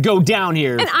have to go down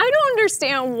here. And I don't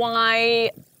understand why.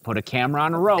 Put a camera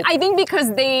on a rope. I think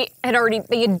because they had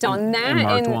done that,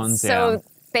 and so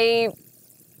they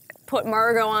put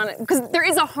Margot on it because there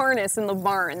is a harness in the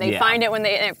barn. They find it when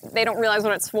they don't realize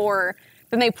what it's for.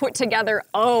 Then they put together,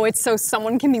 it's so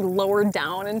someone can be lowered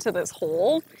down into this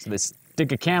hole. So they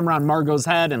stick a camera on Margot's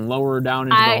head and lower her down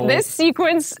into the hole. This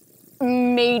sequence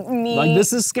made me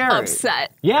this is scary.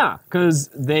 Upset. Yeah, because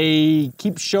they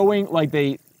keep showing,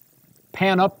 they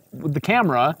pan up with the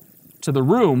camera to the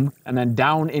room and then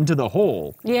down into the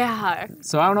hole. Yeah.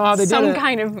 So I don't know how they did it. Some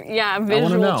kind of,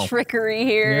 visual trickery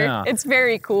here. Yeah. It's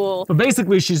very cool. But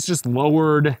basically, she's just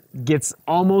lowered, gets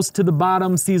almost to the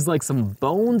bottom, sees some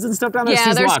bones and stuff down there. Yeah,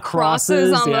 sees there's a lot of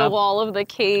crosses on the wall of the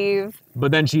cave.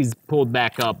 But then she's pulled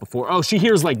back up before. she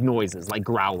hears noises,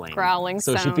 growling. Growling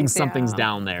so sounds, she thinks something's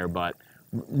down there, but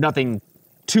nothing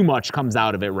too much comes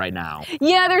out of it right now.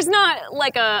 Yeah, there's not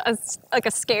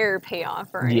a scare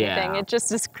payoff or anything. Yeah. It just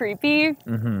is creepy.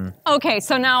 Mm-hmm. Okay,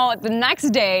 so now the next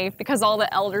day, because all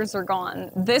the elders are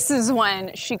gone, this is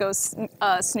when she goes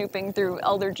snooping through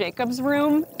Elder Jacob's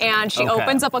room, and she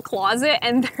opens up a closet,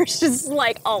 and there's just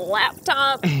a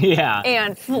laptop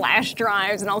and flash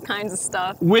drives and all kinds of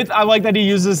stuff. I like that he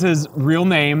uses his real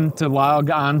name to log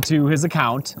on to his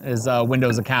account, his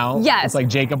Windows account. Yes. It's like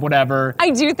Jacob whatever. I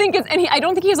do think I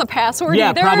don't think he has a password either.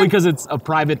 Yeah, probably because it's a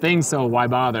private thing, so why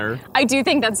bother? I do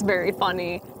think that's very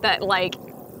funny that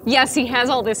yes, he has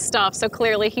all this stuff, so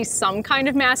clearly he's some kind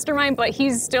of mastermind, but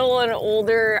he's still an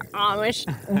older Amish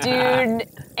dude,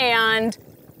 and,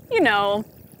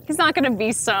 he's not gonna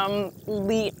be some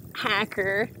elite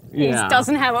hacker. He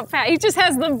doesn't have he just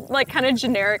has the, kind of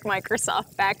generic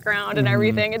Microsoft background and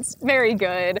everything. It's very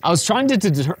good. I was trying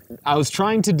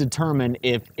to determine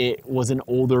if it was an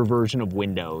older version of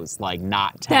Windows,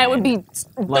 not 10. That would be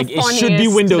the it should be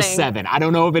Windows thing. 7. I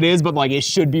don't know if it is, but, it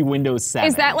should be Windows 7.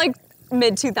 Is that,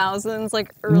 mid-2000s,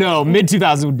 early? No,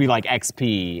 mid-2000s would be,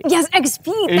 XP. Yes, XP.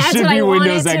 It That's should what be I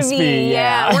Windows want it to XP, be.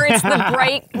 yeah. Where it's the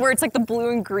bright, where it's the blue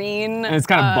and green. And it's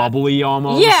kind of bubbly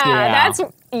almost. Yeah,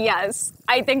 yes.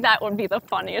 I think that would be the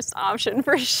funniest option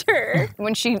for sure.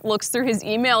 When she looks through his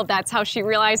email, that's how she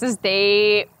realizes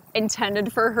they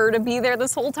intended for her to be there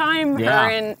this whole time. Yeah. Her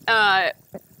and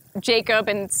Jacob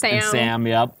and Sam.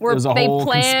 Yep. They whole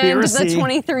planned conspiracy. the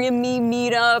 23andMe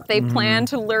meetup. They planned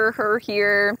to lure her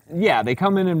here. Yeah, they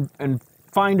come in and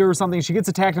find her or something. She gets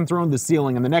attacked and thrown to the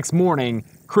ceiling, and the next morning,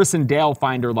 Chris and Dale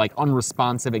find her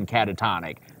unresponsive and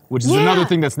catatonic, which is another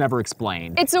thing that's never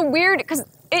explained. It's a weird, because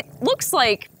it looks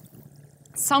like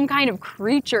some kind of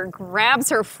creature grabs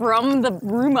her from the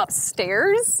room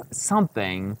upstairs.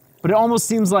 Something. But it almost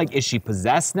seems is she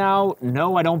possessed now?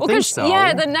 No, I don't think so.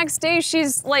 Yeah, the next day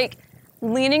she's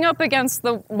leaning up against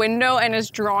the window and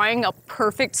is drawing a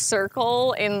perfect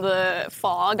circle in the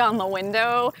fog on the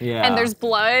window. Yeah. And there's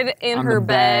blood in on her the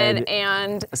bed,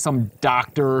 and some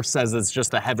doctor says it's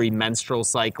just a heavy menstrual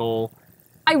cycle.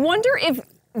 I wonder if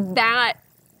that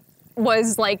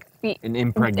was An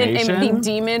impregnation? the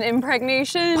demon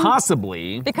impregnation.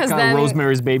 Possibly. Because kind then of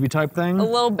Rosemary's Baby type thing. A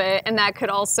little bit, and that could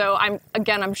also, I'm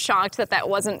shocked that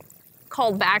wasn't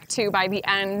called back to by the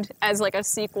end as a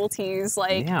sequel tease.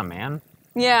 Yeah, man.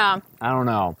 Yeah. I don't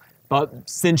know. But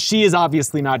since she is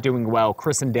obviously not doing well,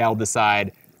 Chris and Dale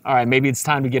decide, all right, maybe it's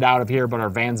time to get out of here, but our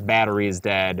van's battery is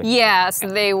dead. Yeah, so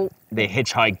they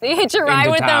hitchhike. They hitch a ride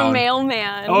with town. the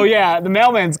mailman. Oh yeah, the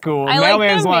mailman's cool. I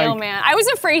Mailman's like the mailman. I was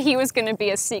afraid he was going to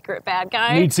be a secret bad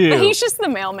guy. Me too. But he's just the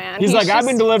mailman. He's I've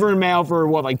been delivering mail for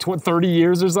 30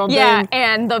 years or something? Yeah,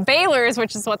 and the Baylors,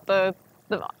 which is what the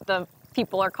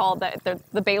people are called,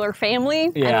 the Baylor family.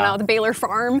 Yeah. I don't know, the Baylor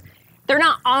farm. They're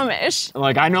not Amish.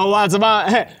 I know lots of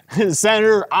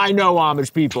Senator, I know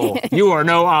Amish people. You are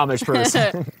no Amish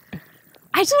person.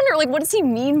 I just wonder, what does he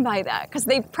mean by that? Because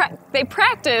they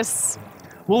practice.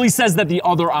 Well, he says that the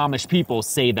other Amish people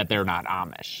say that they're not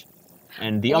Amish.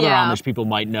 And the other Amish people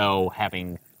might know,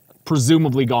 having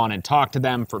presumably gone and talked to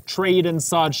them for trade and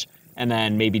such, and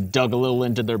then maybe dug a little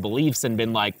into their beliefs and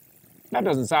been like, that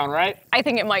doesn't sound right. I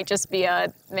think it might just be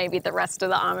maybe the rest of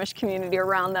the Amish community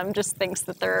around them just thinks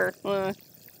that they're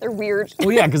weird.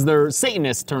 Well, yeah, because they're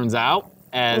Satanists, turns out.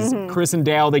 As Chris and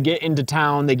Dale, they get into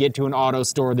town, they get to an auto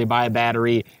store, they buy a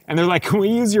battery, and they're like, can we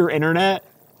use your internet?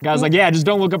 The guy's like, yeah, just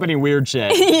don't look up any weird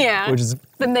shit. Yeah. Which is...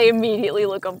 Then they immediately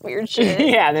look up weird shit.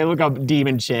 Yeah, they look up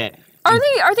demon shit. Are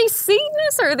they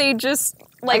Satanists, or are they just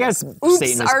like, I guess oops,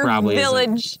 Satanist our probably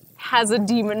village has a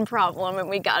demon problem and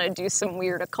we gotta do some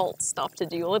weird occult stuff to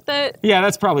deal with it? Yeah,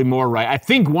 that's probably more right. I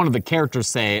think one of the characters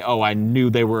say, oh, I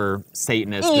knew they were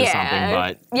Satanists or something,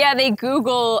 but... Yeah, they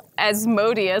Google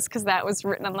Asmodeus, because that was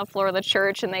written on the floor of the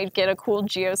church, and they get a cool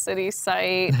GeoCities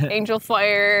site, Angel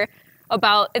Fire,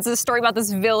 it's a story about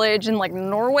this village in like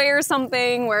Norway or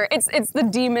something, where it's the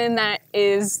demon that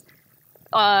is...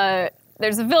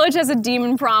 There's a village has a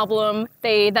demon problem.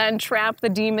 They then trap the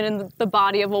demon in the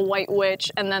body of a white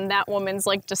witch, and then that woman's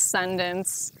like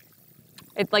descendants.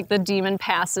 It's like the demon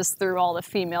passes through all the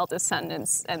female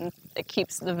descendants, and it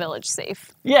keeps the village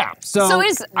safe. Yeah, so...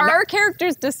 Are our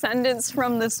characters descendants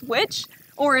from this witch?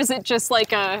 Or is it just like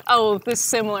this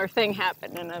similar thing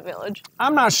happened in a village?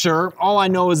 I'm not sure. All I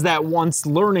know is that once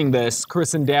learning this,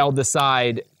 Chris and Dale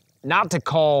decide not to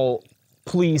call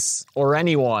police or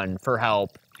anyone for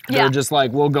help. They're just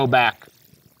like, we'll go back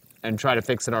and try to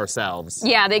fix it ourselves.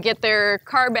 Yeah, they get their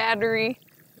car battery.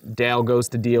 Dale goes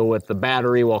to deal with the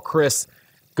battery while Chris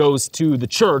goes to the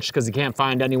church because he can't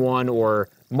find anyone or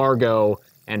Margot.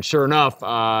 And sure enough,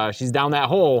 she's down that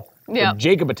hole. Yep.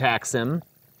 Jacob attacks him.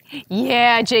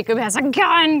 Yeah, Jacob has a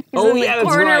gun. He's in the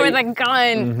corner with a gun.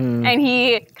 Mm-hmm. And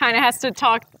he kind of has to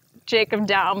talk Jacob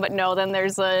down, but no, then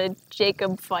there's a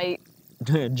Jacob fight.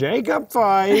 Jacob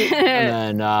fight.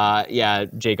 And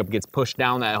then, Jacob gets pushed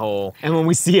down that hole. And when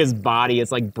we see his body,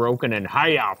 it's like broken in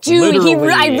half. Dude,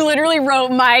 I literally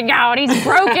wrote, my God, he's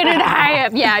broken in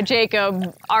half. Yeah,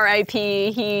 Jacob,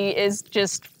 R.I.P., he is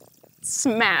just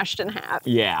smashed in half.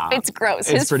 Yeah. It's gross.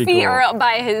 It's his feet are up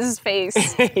by his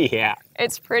face. Yeah.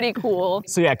 It's pretty cool.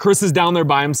 So yeah, Chris is down there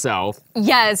by himself.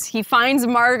 Yes, he finds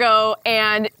Margot,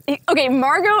 and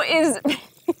Margot is,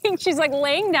 she's like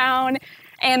laying down,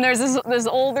 and there's this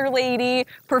older lady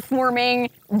performing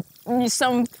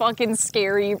some fucking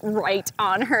scary rite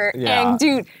on her. Yeah. And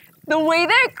dude, the way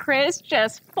that Chris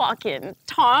just fucking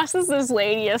tosses this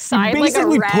lady aside like a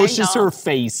basically rag pushes doll. her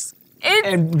face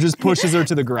and just pushes her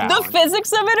to the ground. The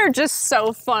physics of it are just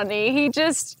so funny.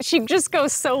 She just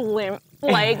goes so limp,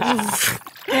 like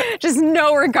just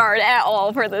no regard at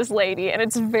all for this lady, and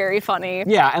it's very funny.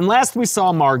 Yeah, and last we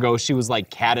saw Margot, she was like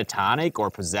catatonic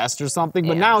or possessed or something,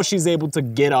 but now she's able to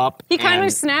get up. He kind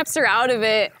of snaps her out of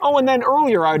it. Oh, and then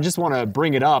earlier, I just want to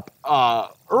bring it up.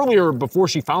 Earlier, before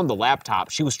she found the laptop,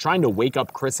 she was trying to wake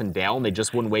up Chris and Dale, and they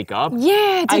just wouldn't wake up.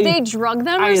 Yeah, did they drug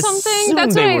them or something?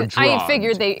 That's what I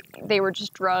figured they were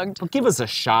just drugged. But give us a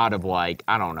shot of like,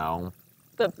 I don't know.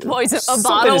 A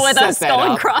bottle with a skull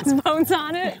and crossbones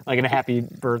on it. Like a happy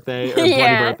birthday or bloody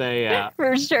birthday, yeah.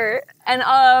 For sure. And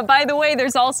by the way,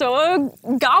 there's also a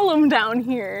golem down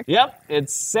here. Yep,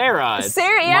 it's Sarah. It's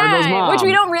Sarah, Margot's mom. Which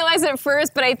we don't realize at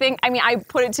first, but I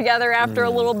put it together after a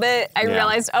little bit. I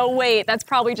realized, oh wait, that's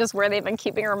probably just where they've been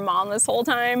keeping her mom this whole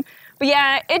time. But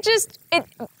yeah,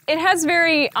 it has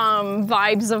very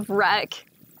vibes of Wreck.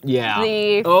 Yeah.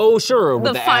 With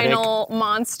the final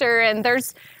monster, and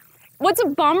what's a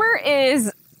bummer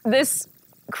is this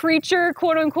creature,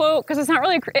 quote unquote, because it's not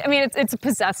really, it's a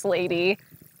possessed lady.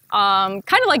 Kind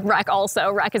of like Wreck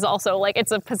also. Wreck is also like, it's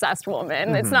a possessed woman.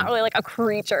 Mm-hmm. It's not really like a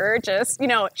creature, just,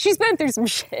 she's been through some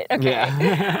shit, okay?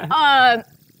 Yeah.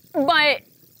 But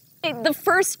the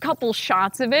first couple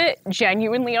shots of it,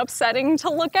 genuinely upsetting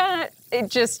to look at.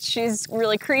 She's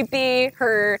really creepy.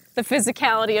 The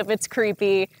physicality of it's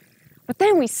creepy. But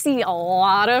then we see a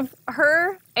lot of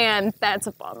her, and that's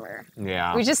a bummer.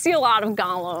 Yeah. We just see a lot of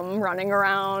Gollum running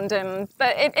around,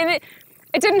 but it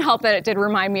didn't help that it did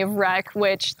remind me of Wreck,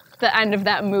 which the end of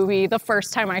that movie, the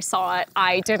first time I saw it,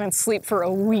 I didn't sleep for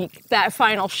a week. That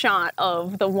final shot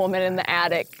of the woman in the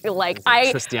attic,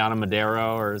 Tristiana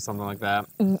Madero or something like that.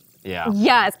 Yeah.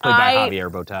 Yes. Played by Javier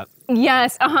Botet.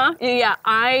 Yes. Yeah.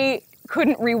 I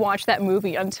couldn't rewatch that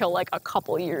movie until like a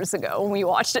couple years ago when we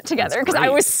watched it together because I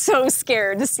was so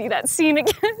scared to see that scene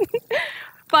again.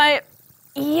 But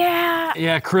yeah.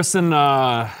 Yeah, Chris and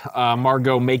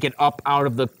Margot make it up out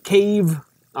of the cave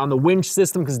on the winch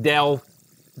system because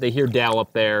they hear Dale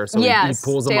up there, so he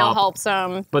pulls them up. Dale helps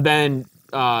them. But then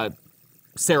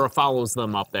Sarah follows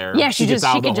them up there. Yeah, she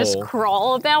can just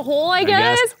crawl up that hole, I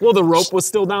guess. Well, the rope was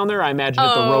still down there. I imagine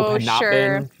if the rope had not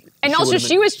been, And also,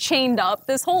 she was chained up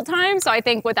this whole time, so I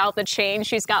think without the chain,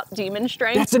 she's got demon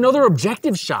strength. That's another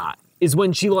objective shot, is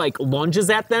when she, like, lunges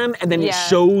at them, and then it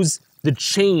shows the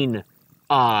chain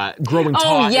growing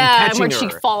taut and catching when her. she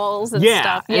falls and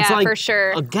stuff. Yeah, it's like, for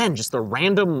sure. Again, just a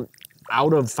random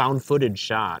out-of-found footage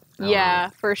shot. Yeah,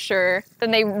 for sure.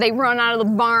 Then they run out of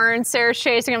the barn, Sarah's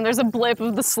chasing them, there's a blip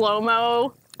of the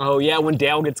slow-mo. Oh, yeah, when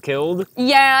Dale gets killed?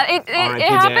 Yeah, it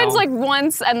happens Dale. like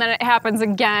once, and then it happens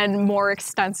again more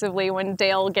extensively when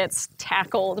Dale gets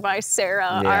tackled by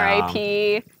Sarah,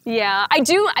 R.I.P. Yeah, I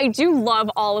do love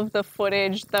all of the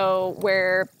footage, though,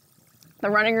 where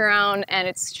they're running around and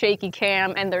it's shaky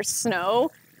cam and there's snow.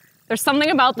 There's something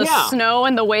about the snow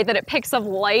and the way that it picks up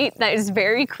light that is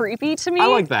very creepy to me. I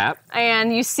like that.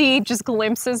 And you see just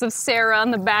glimpses of Sarah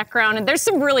in the background, and there's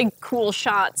some really cool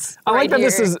shots. I like that here.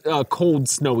 this is a cold,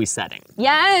 snowy setting.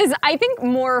 Yes, I think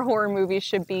more horror movies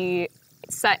should be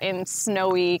set in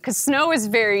snowy, because snow is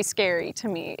very scary to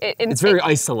me. It's very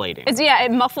isolating.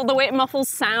 The way it muffles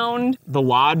sound. The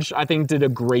Lodge, I think, did a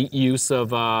great use of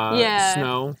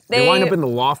snow. They wind up in the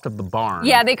loft of the barn.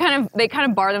 Yeah, they kind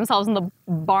of bar themselves in the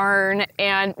barn,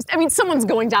 and I mean, someone's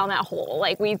going down that hole.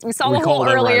 Like we saw the hole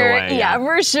earlier. Right away, yeah,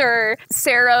 for sure.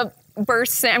 Sarah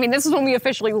bursts in. I mean, this is when we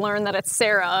officially learn that it's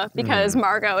Sarah, because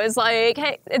Margot is like,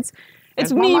 "Hey, it's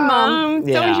me, Mom.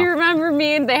 Yeah. Don't you remember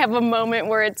me?" And they have a moment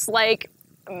where it's like,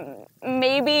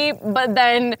 maybe, but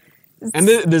then. And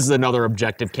this is another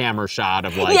objective camera shot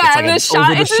of like, yeah, it's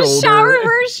like it's a shower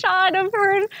shot of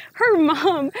her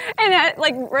mom,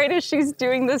 and right as she's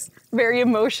doing this very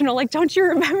emotional, like, "Don't you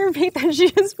remember me?" Then she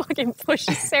just fucking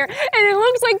pushes Sarah, and it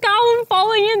looks like Gollum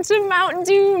falling into Mount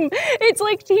Doom. It's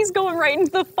like he's going right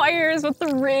into the fires with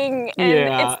the ring,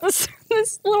 and it's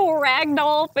this little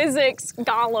ragdoll physics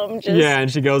Gollum. And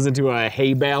she goes into a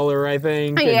hay baler, I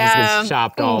think, and just gets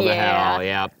chopped all to hell.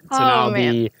 Yep. So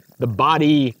now the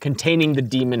body containing the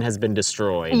demon has been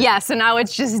destroyed. Yes, and now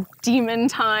it's just demon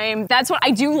time. That's what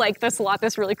I do like this a lot.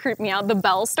 This really creeped me out. The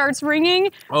bell starts ringing,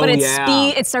 but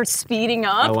it starts speeding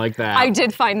up. I like that. I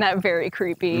did find that very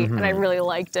creepy, and I really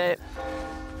liked it.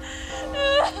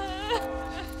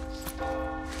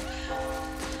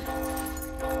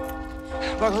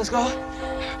 Marco, let's go.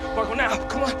 Marco, now.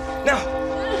 Come on. Now.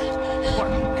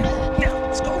 Marco, now.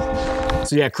 Let's go.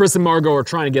 So yeah, Chris and Margot are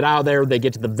trying to get out of there. They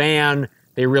get to the van.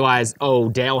 They realize, oh,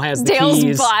 Dale has the keys.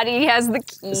 Dale's body has the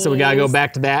keys. So we gotta go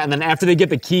back to that. And then after they get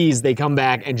the keys, they come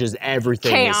back and just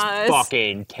everything is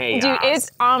fucking chaos. Dude, it's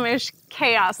Amish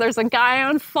chaos. There's a guy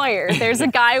on fire. There's a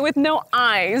guy with no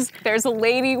eyes. There's a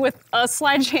lady with a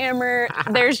sledgehammer.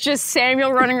 There's just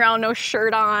Samuel running around, no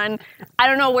shirt on. I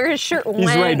don't know where his shirt went.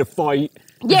 He's ready to fight.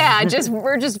 Yeah,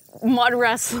 we're just mud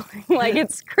wrestling. Like,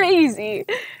 it's crazy.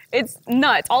 It's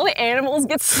nuts. All the animals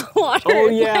get slaughtered. Oh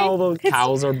yeah, all the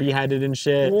cows are beheaded and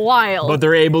shit. Wild. But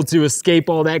they're able to escape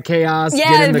all that chaos,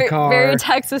 get in the car. Very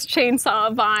Texas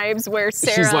Chainsaw vibes where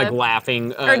Sarah... She's like laughing,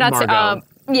 Margot.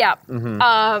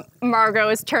 Mm-hmm. Margot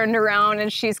is turned around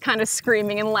and she's kind of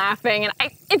screaming and laughing. And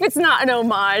if it's not an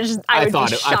homage, I would be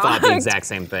shocked. I thought the exact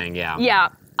same thing, yeah. Yeah.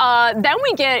 Then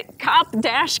we get cop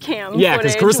dash cam Yeah,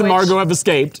 because Chris and Margot have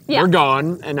escaped. Yeah. We're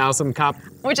gone, and now some cop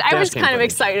Which I was kind of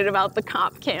excited about the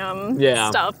cop cam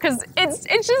stuff, because it's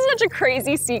just such a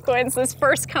crazy sequence. This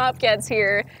first cop gets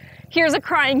here, hears a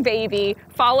crying baby,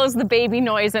 follows the baby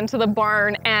noise into the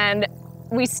barn, and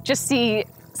we just see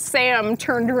Sam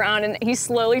turned around, and he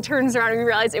slowly turns around and we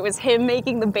realize it was him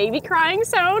making the baby crying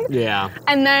sound. Yeah.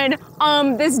 And then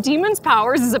this demon's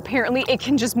powers is apparently it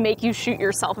can just make you shoot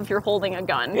yourself if you're holding a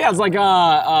gun. Yeah, it's like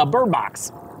a bird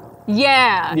box.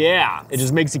 Yeah. Yeah, it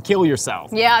just makes you kill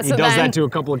yourself. Yeah, he so does then that to a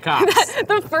couple of cops.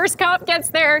 The first cop gets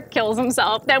there, kills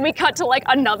himself. Then we cut to like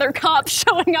another cop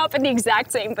showing up, and the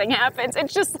exact same thing happens.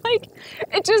 It's just like,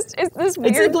 it's this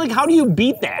weird. It's like, how do you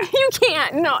beat that? You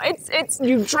can't. No, it's.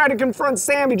 You try to confront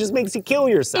Sam, he just makes you kill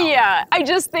yourself. Yeah, I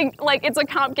just think like it's a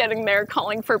cop getting there,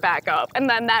 calling for backup, and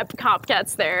then that cop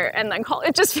gets there, and then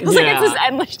it just feels like it's this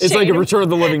endless chain. It's like a Return of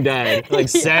the Living Dead. Like,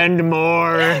 send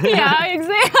more. Yeah,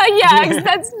 exactly. Yeah,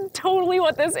 that's totally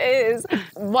what this is.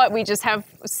 We just have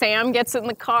Sam gets in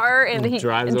the car and he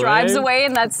drives away,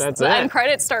 and that's the end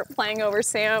credits start playing over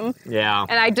Sam. Yeah.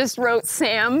 And I just wrote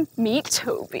Sam meet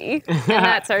Toby, and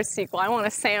that's our sequel. I want a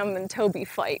Sam and Toby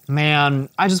fight. Man,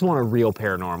 I just want a real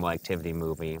Paranormal Activity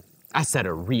movie. I said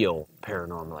a real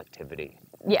Paranormal Activity.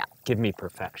 Yeah. Give me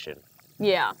perfection.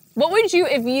 Yeah. What would you,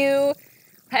 if you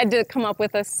had to come up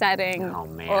with a setting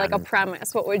or like a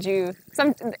premise, what would you...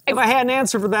 If I had an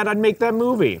answer for that, I'd make that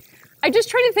movie. I just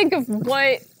try to think of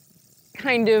what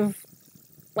kind of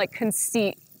like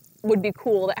conceit would be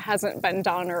cool that hasn't been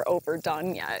done or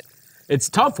overdone yet. It's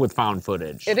tough with found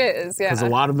footage. It is, yeah. Because a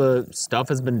lot of the stuff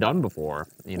has been done before,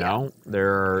 you know?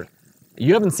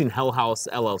 You haven't seen Hell House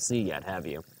LLC yet, have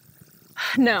you?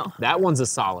 No. That one's a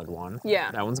solid one.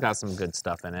 Yeah. That one's got some good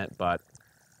stuff in it, but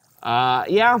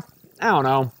yeah, I don't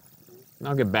know.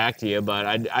 I'll get back to you,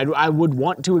 but I would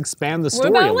want to expand the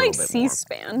story What about a little like bit more.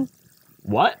 C-SPAN?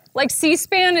 What? Like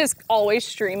C-SPAN is always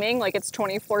streaming, like it's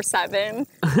 24/7.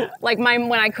 Like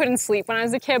when I couldn't sleep when I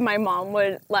was a kid, my mom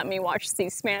would let me watch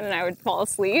C-SPAN and I would fall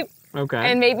asleep. Okay.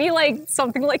 And maybe like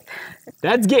something like that.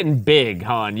 That's getting big,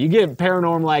 hon. You get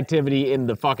Paranormal Activity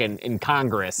in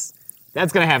Congress.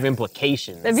 That's gonna have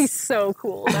implications. That'd be so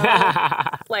cool, though.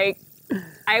 Like,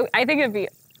 I think it'd be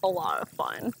a lot of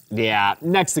fun. Yeah,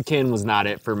 Next of Kin was not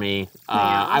it for me.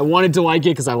 I wanted to like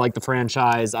it because I like the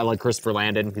franchise. I like Christopher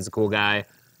Landon. He's a cool guy.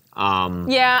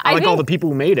 Yeah, I like all the people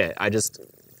who made it. I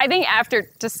think after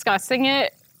discussing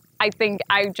it, I think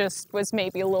I just was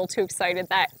maybe a little too excited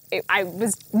that I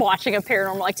was watching a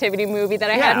Paranormal Activity movie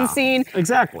that I hadn't seen.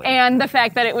 Exactly. And the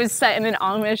fact that it was set in an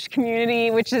Amish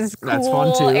community, which is cool. That's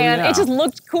fun too, and it just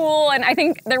looked cool. And I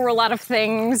think there were a lot of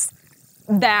things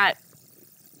that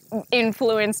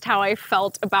influenced how I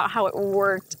felt about how it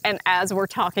worked. And as we're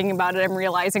talking about it, I'm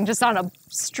realizing just on a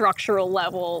structural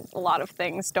level, a lot of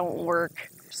things don't work.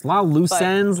 Just a lot of loose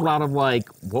ends, a lot of like,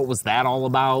 what was that all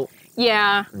about?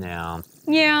 Yeah. Yeah.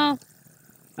 Yeah.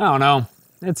 I don't know.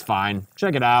 It's fine.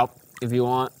 Check it out if you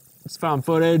want. It's found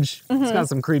footage. It's got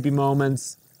some creepy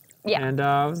moments. Yeah. And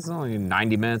it's only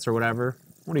 90 minutes or whatever.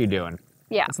 What are you doing?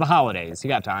 Yeah. It's the holidays. You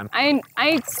got time.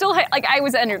 I still, I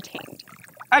was entertained.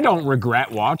 I don't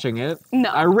regret watching it. No.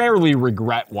 I rarely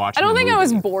regret watching I don't think a I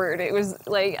was movie. bored. It was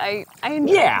like, I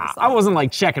enjoyed Yeah, myself. I wasn't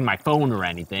like checking my phone or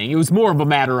anything. It was more of a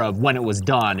matter of when it was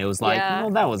done. It was like, well,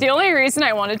 that was... The only reason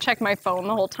I wanted to check my phone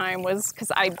the whole time was because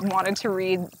I wanted to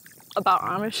read about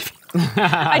Amish.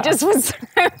 I was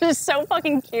just so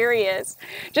fucking curious.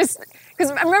 Just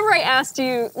because I remember I asked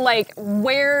you, like,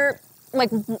 why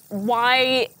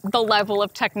the level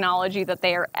of technology that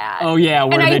they are at. Oh yeah,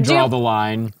 where they draw the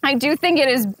line. I do think it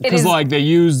is. Because like they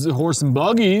use horse and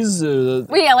buggies. Well,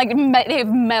 yeah, like they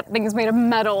have things made of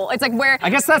metal. It's like where. I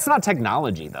guess that's not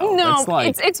technology though. No, that's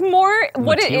like it's more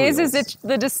what materials. it is it's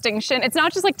the distinction. It's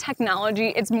not just like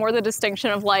technology. It's more the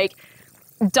distinction of like,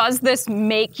 does this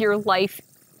make your life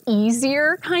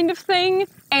easier, kind of thing?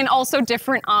 And also,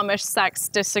 different Amish sects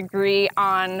disagree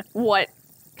on what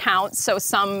counts. So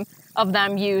some of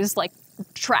them use like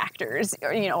tractors,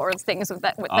 or things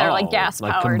that are like gas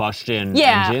powered, like combustion engines?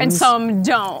 engines? And some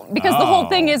don't, because the whole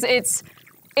thing is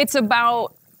it's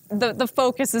about the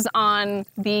focus is on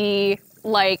the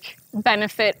like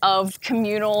benefit of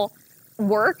communal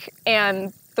work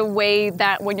and the way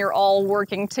that when you're all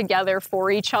working together for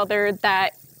each other,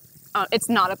 that it's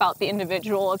not about the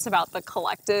individual, it's about the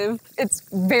collective. It's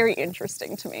very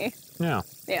interesting to me. Yeah.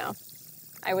 Yeah.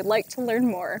 I would like to learn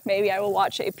more. Maybe I will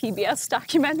watch a PBS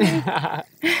documentary.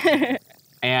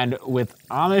 And with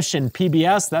Amish and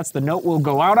PBS, that's the note we'll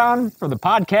go out on for the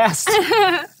podcast.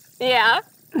 Yeah.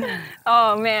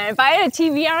 Oh, man. If I had a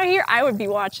TV out here, I would be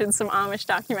watching some Amish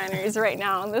documentaries right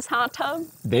now in this hot tub.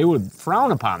 They would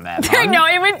frown upon that. I know.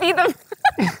 It would be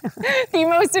the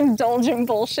most indulgent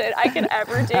bullshit I could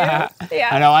ever do. Yeah.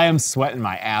 I know. I am sweating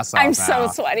my ass off I'm now. so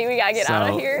sweaty. We got to get out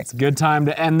of here. It's a good time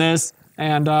to end this.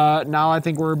 And now I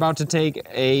think we're about to take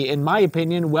in my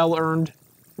opinion, well-earned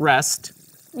rest.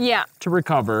 Yeah. To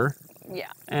recover.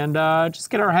 Yeah. And just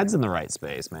get our heads in the right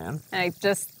space, man. I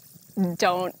just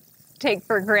don't take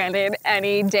for granted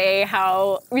any day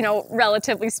how,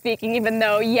 relatively speaking, even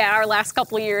though, our last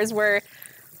couple of years were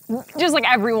just like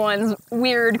everyone's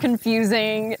weird,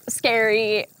 confusing,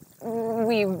 scary.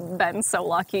 We've been so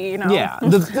lucky, Yeah.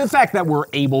 The fact that we're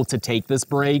able to take this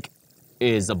break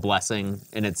is a blessing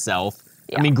in itself.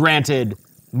 Yeah. I mean, granted,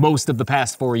 most of the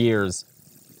past 4 years,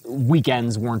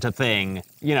 weekends weren't a thing,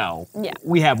 Yeah.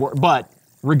 We have, but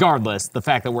regardless, the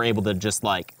fact that we're able to just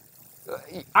like,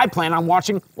 I plan on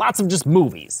watching lots of just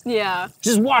movies. Yeah.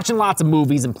 Just watching lots of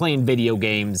movies and playing video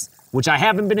games, which I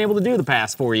haven't been able to do the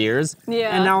past 4 years.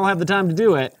 Yeah. And now I'll have the time to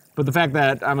do it. But the fact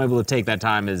that I'm able to take that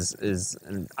time is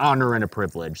an honor and a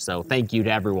privilege. So thank you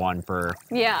to everyone for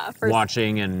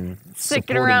watching and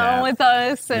sticking around with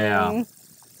us Yeah. and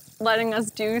letting us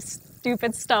do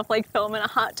stupid stuff like film in a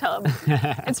hot tub.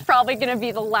 It's probably going to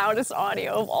be the loudest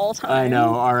audio of all time. I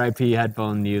know, RIP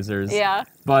headphone users. Yeah.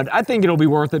 But I think it'll be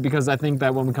worth it because I think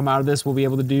that when we come out of this, we'll be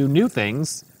able to do new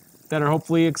things that are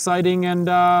hopefully exciting and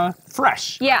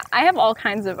fresh. Yeah, I have all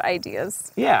kinds of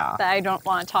ideas. Yeah. That I don't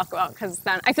want to talk about because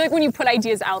then I feel like when you put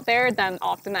ideas out there, then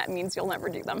often that means you'll never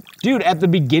do them. Dude, at the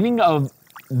beginning of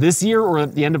this year or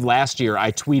at the end of last year,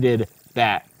 I tweeted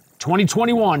that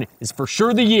 2021 is for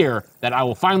sure the year that I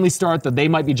will finally start the They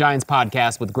Might Be Giants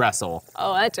podcast with Gressel.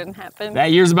 Oh, that didn't happen.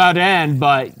 That year's about to end,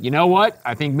 but you know what?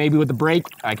 I think maybe with the break,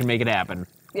 I can make it happen.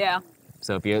 Yeah.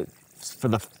 So for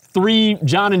the 3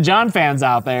 John and John fans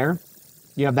out there,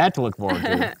 you have that to look forward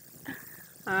to.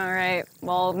 All right.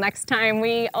 Well, next time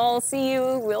we all see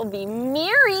you, we'll be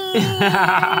married.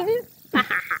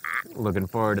 Looking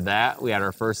forward to that. We had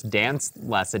our first dance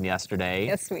lesson yesterday.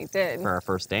 Yes, we did. For our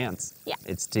first dance. Yeah.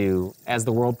 It's to As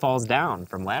the World Falls Down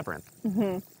from Labyrinth.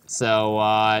 Mm-hmm.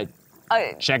 So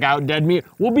check out Dead Meat.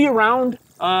 We'll be around.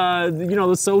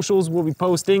 The socials we'll be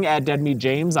posting at Dead Meat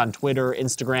James on Twitter,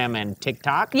 Instagram, and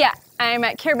TikTok. Yeah, I'm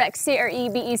at Carebeck,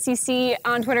 CREBECC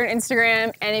on Twitter and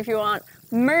Instagram. And if you want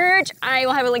merch, I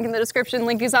will have a link in the description.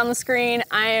 Link is on the screen.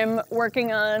 I am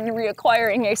working on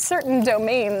reacquiring a certain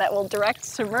domain that will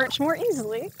direct to merch more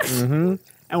easily. Mm-hmm.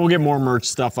 And we'll get more merch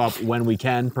stuff up when we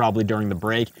can, probably during the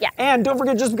break. Yeah. And don't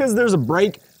forget, just because there's a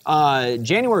break,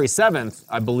 January 7th,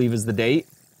 I believe is the date,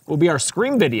 will be our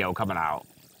Scream video coming out.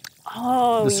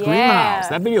 Oh, The Scream House.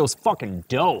 That video is fucking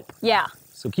dope. Yeah.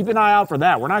 So keep an eye out for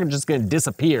that. We're not just going to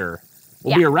disappear.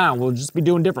 We'll be around. We'll just be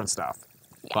doing different stuff.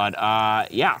 Yeah.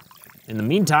 But, yeah. In the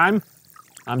meantime,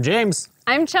 I'm James.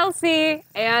 I'm Chelsea,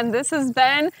 and this has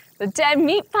been the Dead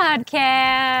Meat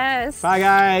Podcast. Bye,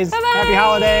 guys. Bye-bye. Happy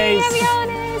holidays. Happy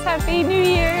holidays. Happy New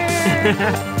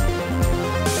Year.